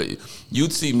 like people that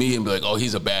you'd see me and be like, oh,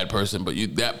 he's a bad person, but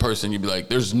that person you'd be like,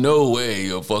 there's no way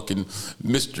a fucking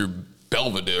Mr.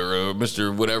 Belvedere or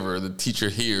Mr. whatever, the teacher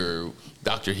here, or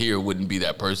doctor here wouldn't be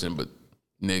that person, but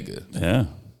nigga. Yeah.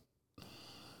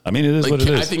 I mean, it is like, what it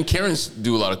is. I think Karens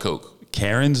do a lot of coke.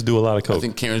 Karens do a lot of coke. I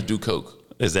think Karens do coke.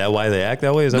 Is that why they act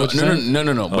that way? Is that what you're saying?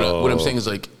 No. But what I'm saying is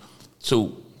like,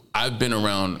 so I've been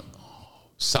around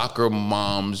soccer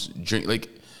moms drink like.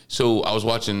 So I was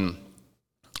watching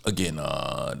again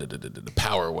the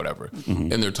Power or whatever,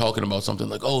 and they're talking about something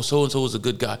like, oh, so and so was a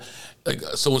good guy, like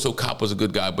so and so cop was a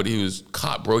good guy, but he was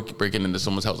caught breaking into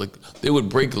someone's house. Like they would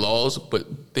break laws, but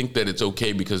think that it's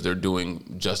okay because they're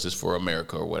doing justice for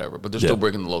America or whatever. But they're still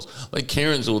breaking the laws. Like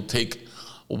Karens will take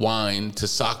wine to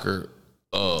soccer.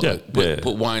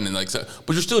 Put wine in like, but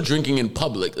you're still drinking in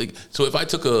public. Like, so if I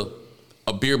took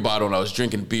a beer bottle and I was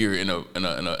drinking beer in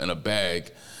a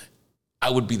bag, I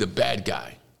would be the bad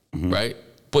guy, right?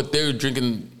 But they're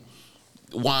drinking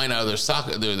wine out of their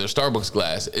Starbucks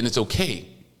glass, and it's okay.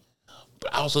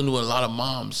 But I also knew a lot of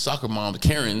moms, soccer moms,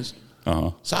 Karens,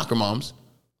 soccer moms,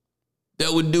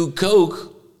 that would do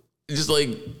coke, just like,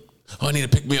 oh, I need to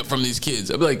pick me up from these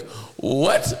kids. I'd be like,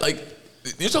 what? Like.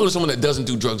 You're talking to someone that doesn't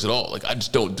do drugs at all. Like I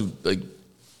just don't do like.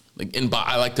 Like,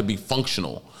 I like to be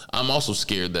functional. I'm also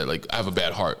scared that like I have a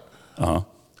bad heart.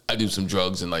 I do some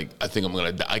drugs and like I think I'm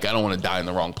gonna die. Like I don't want to die in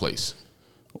the wrong place.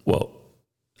 Well,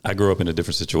 I grew up in a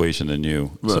different situation than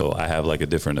you, so I have like a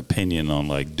different opinion on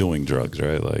like doing drugs,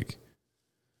 right? Like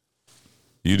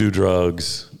you do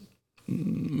drugs,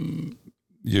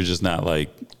 you're just not like.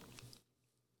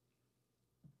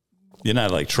 You're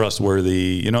not like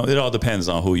trustworthy, you know. It all depends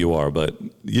on who you are, but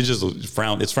you just it's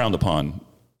frowned upon,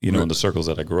 you know, in the circles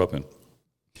that I grew up in.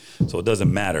 So it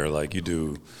doesn't matter. Like you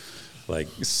do, like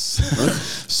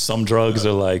some drugs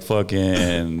are like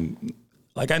fucking.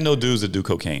 Like I know dudes that do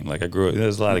cocaine. Like I grew up.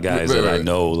 There's a lot of guys that I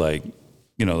know, like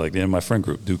you know, like in my friend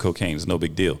group do cocaine. It's no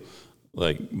big deal.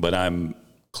 Like, but I'm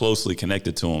closely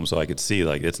connected to them, so I could see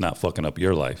like it's not fucking up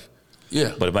your life.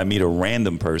 Yeah. But if I meet a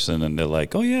random person and they're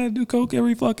like, "Oh yeah, I do coke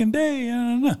every fucking day,"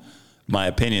 my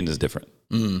opinion is different.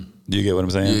 Do you get what I'm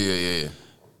saying? Yeah.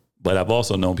 But I've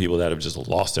also known people that have just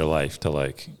lost their life to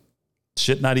like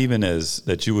shit, not even as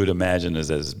that you would imagine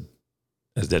as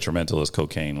detrimental as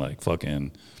cocaine. Like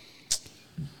fucking,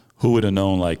 who would have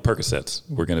known like Percocets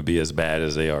were going to be as bad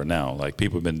as they are now? Like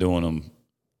people have been doing them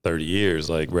 30 years,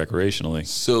 like recreationally.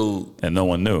 So, and no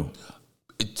one knew.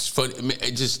 It's funny. I mean,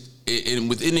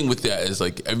 ending with that is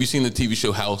like, have you seen the TV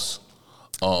show House?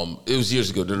 It was years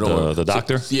ago. The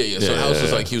doctor? Yeah. So House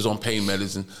was like, he was on pain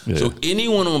medicine. Yeah. So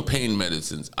anyone on pain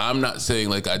medicines, I'm not saying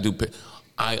like I do pain.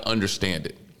 I understand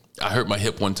it. I hurt my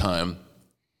hip one time.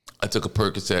 I took a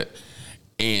Percocet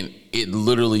and it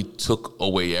literally took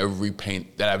away every pain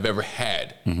that I've ever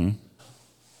had.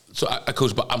 So I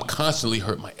coach, but I'm constantly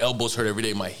hurt. My elbows hurt every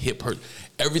day. My hip hurt.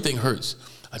 Everything hurts.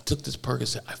 I took this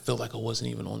Percocet. I felt like I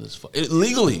wasn't even on this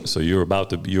legally. So you were about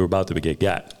to get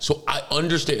got. So I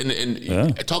understand,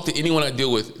 and I talk to anyone I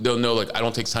deal with. They'll know like I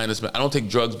don't take sinus. I don't take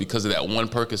drugs because of that one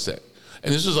Percocet.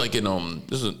 And this was like this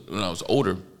was when I was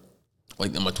older,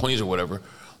 like in my 20s or whatever.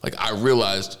 Like I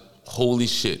realized, holy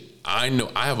shit! I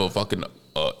know I have a fucking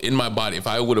in my body. If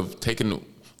I would have taken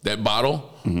that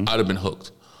bottle, I'd have been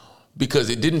hooked because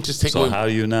it didn't just take away. So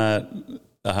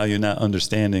how you're not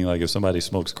understanding, like if somebody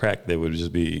smokes crack, they would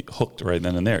just be hooked right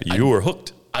then and there. You were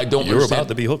hooked. I don't You were about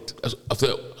to be hooked.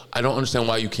 I don't understand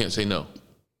why you can't say no.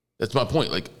 That's my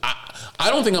point. Like, I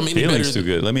don't think I'm any Feeling's better. Too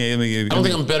good. Let me I don't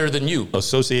think I'm better than you.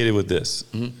 Associated with this,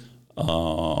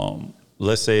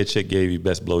 let's say a chick gave you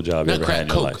best blowjob you ever had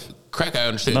in your life. Crack, I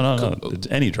understand. No.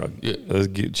 Any drug. Yeah. A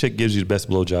chick gives you the best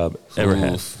blowjob ever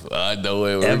had. I know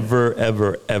it.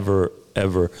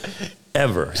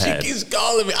 Ever had. She keeps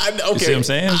calling me. Okay. You see what I'm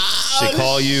saying? She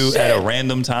call you at a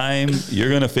random time. You're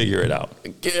going to figure it out.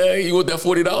 Yeah, you want that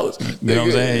 $40? You know what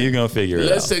I'm saying? You're going to figure it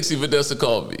out. Let Sexy Vanessa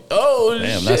call me. Oh,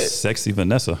 damn, shit. That's Sexy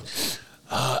Vanessa.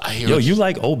 I hear Yo, you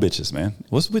like old bitches, man.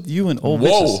 What's with you and old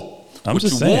bitches? I'm what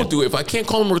just you saying. Won't do, if I can't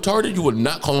call them retarded, you would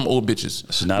not call them old bitches.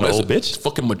 She's not an old bitch? It's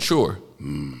fucking mature.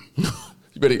 You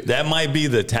better, that might be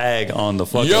the tag on the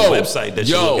fucking website that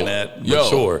you're looking at.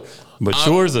 Mature.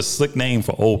 Mature is a slick name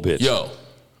for old bitch.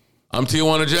 I'm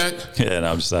Tijuana Jack. Yeah, and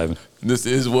I'm just Ivan.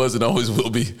 This was, and always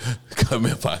will be Come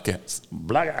In Podcast.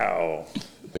 Blackout.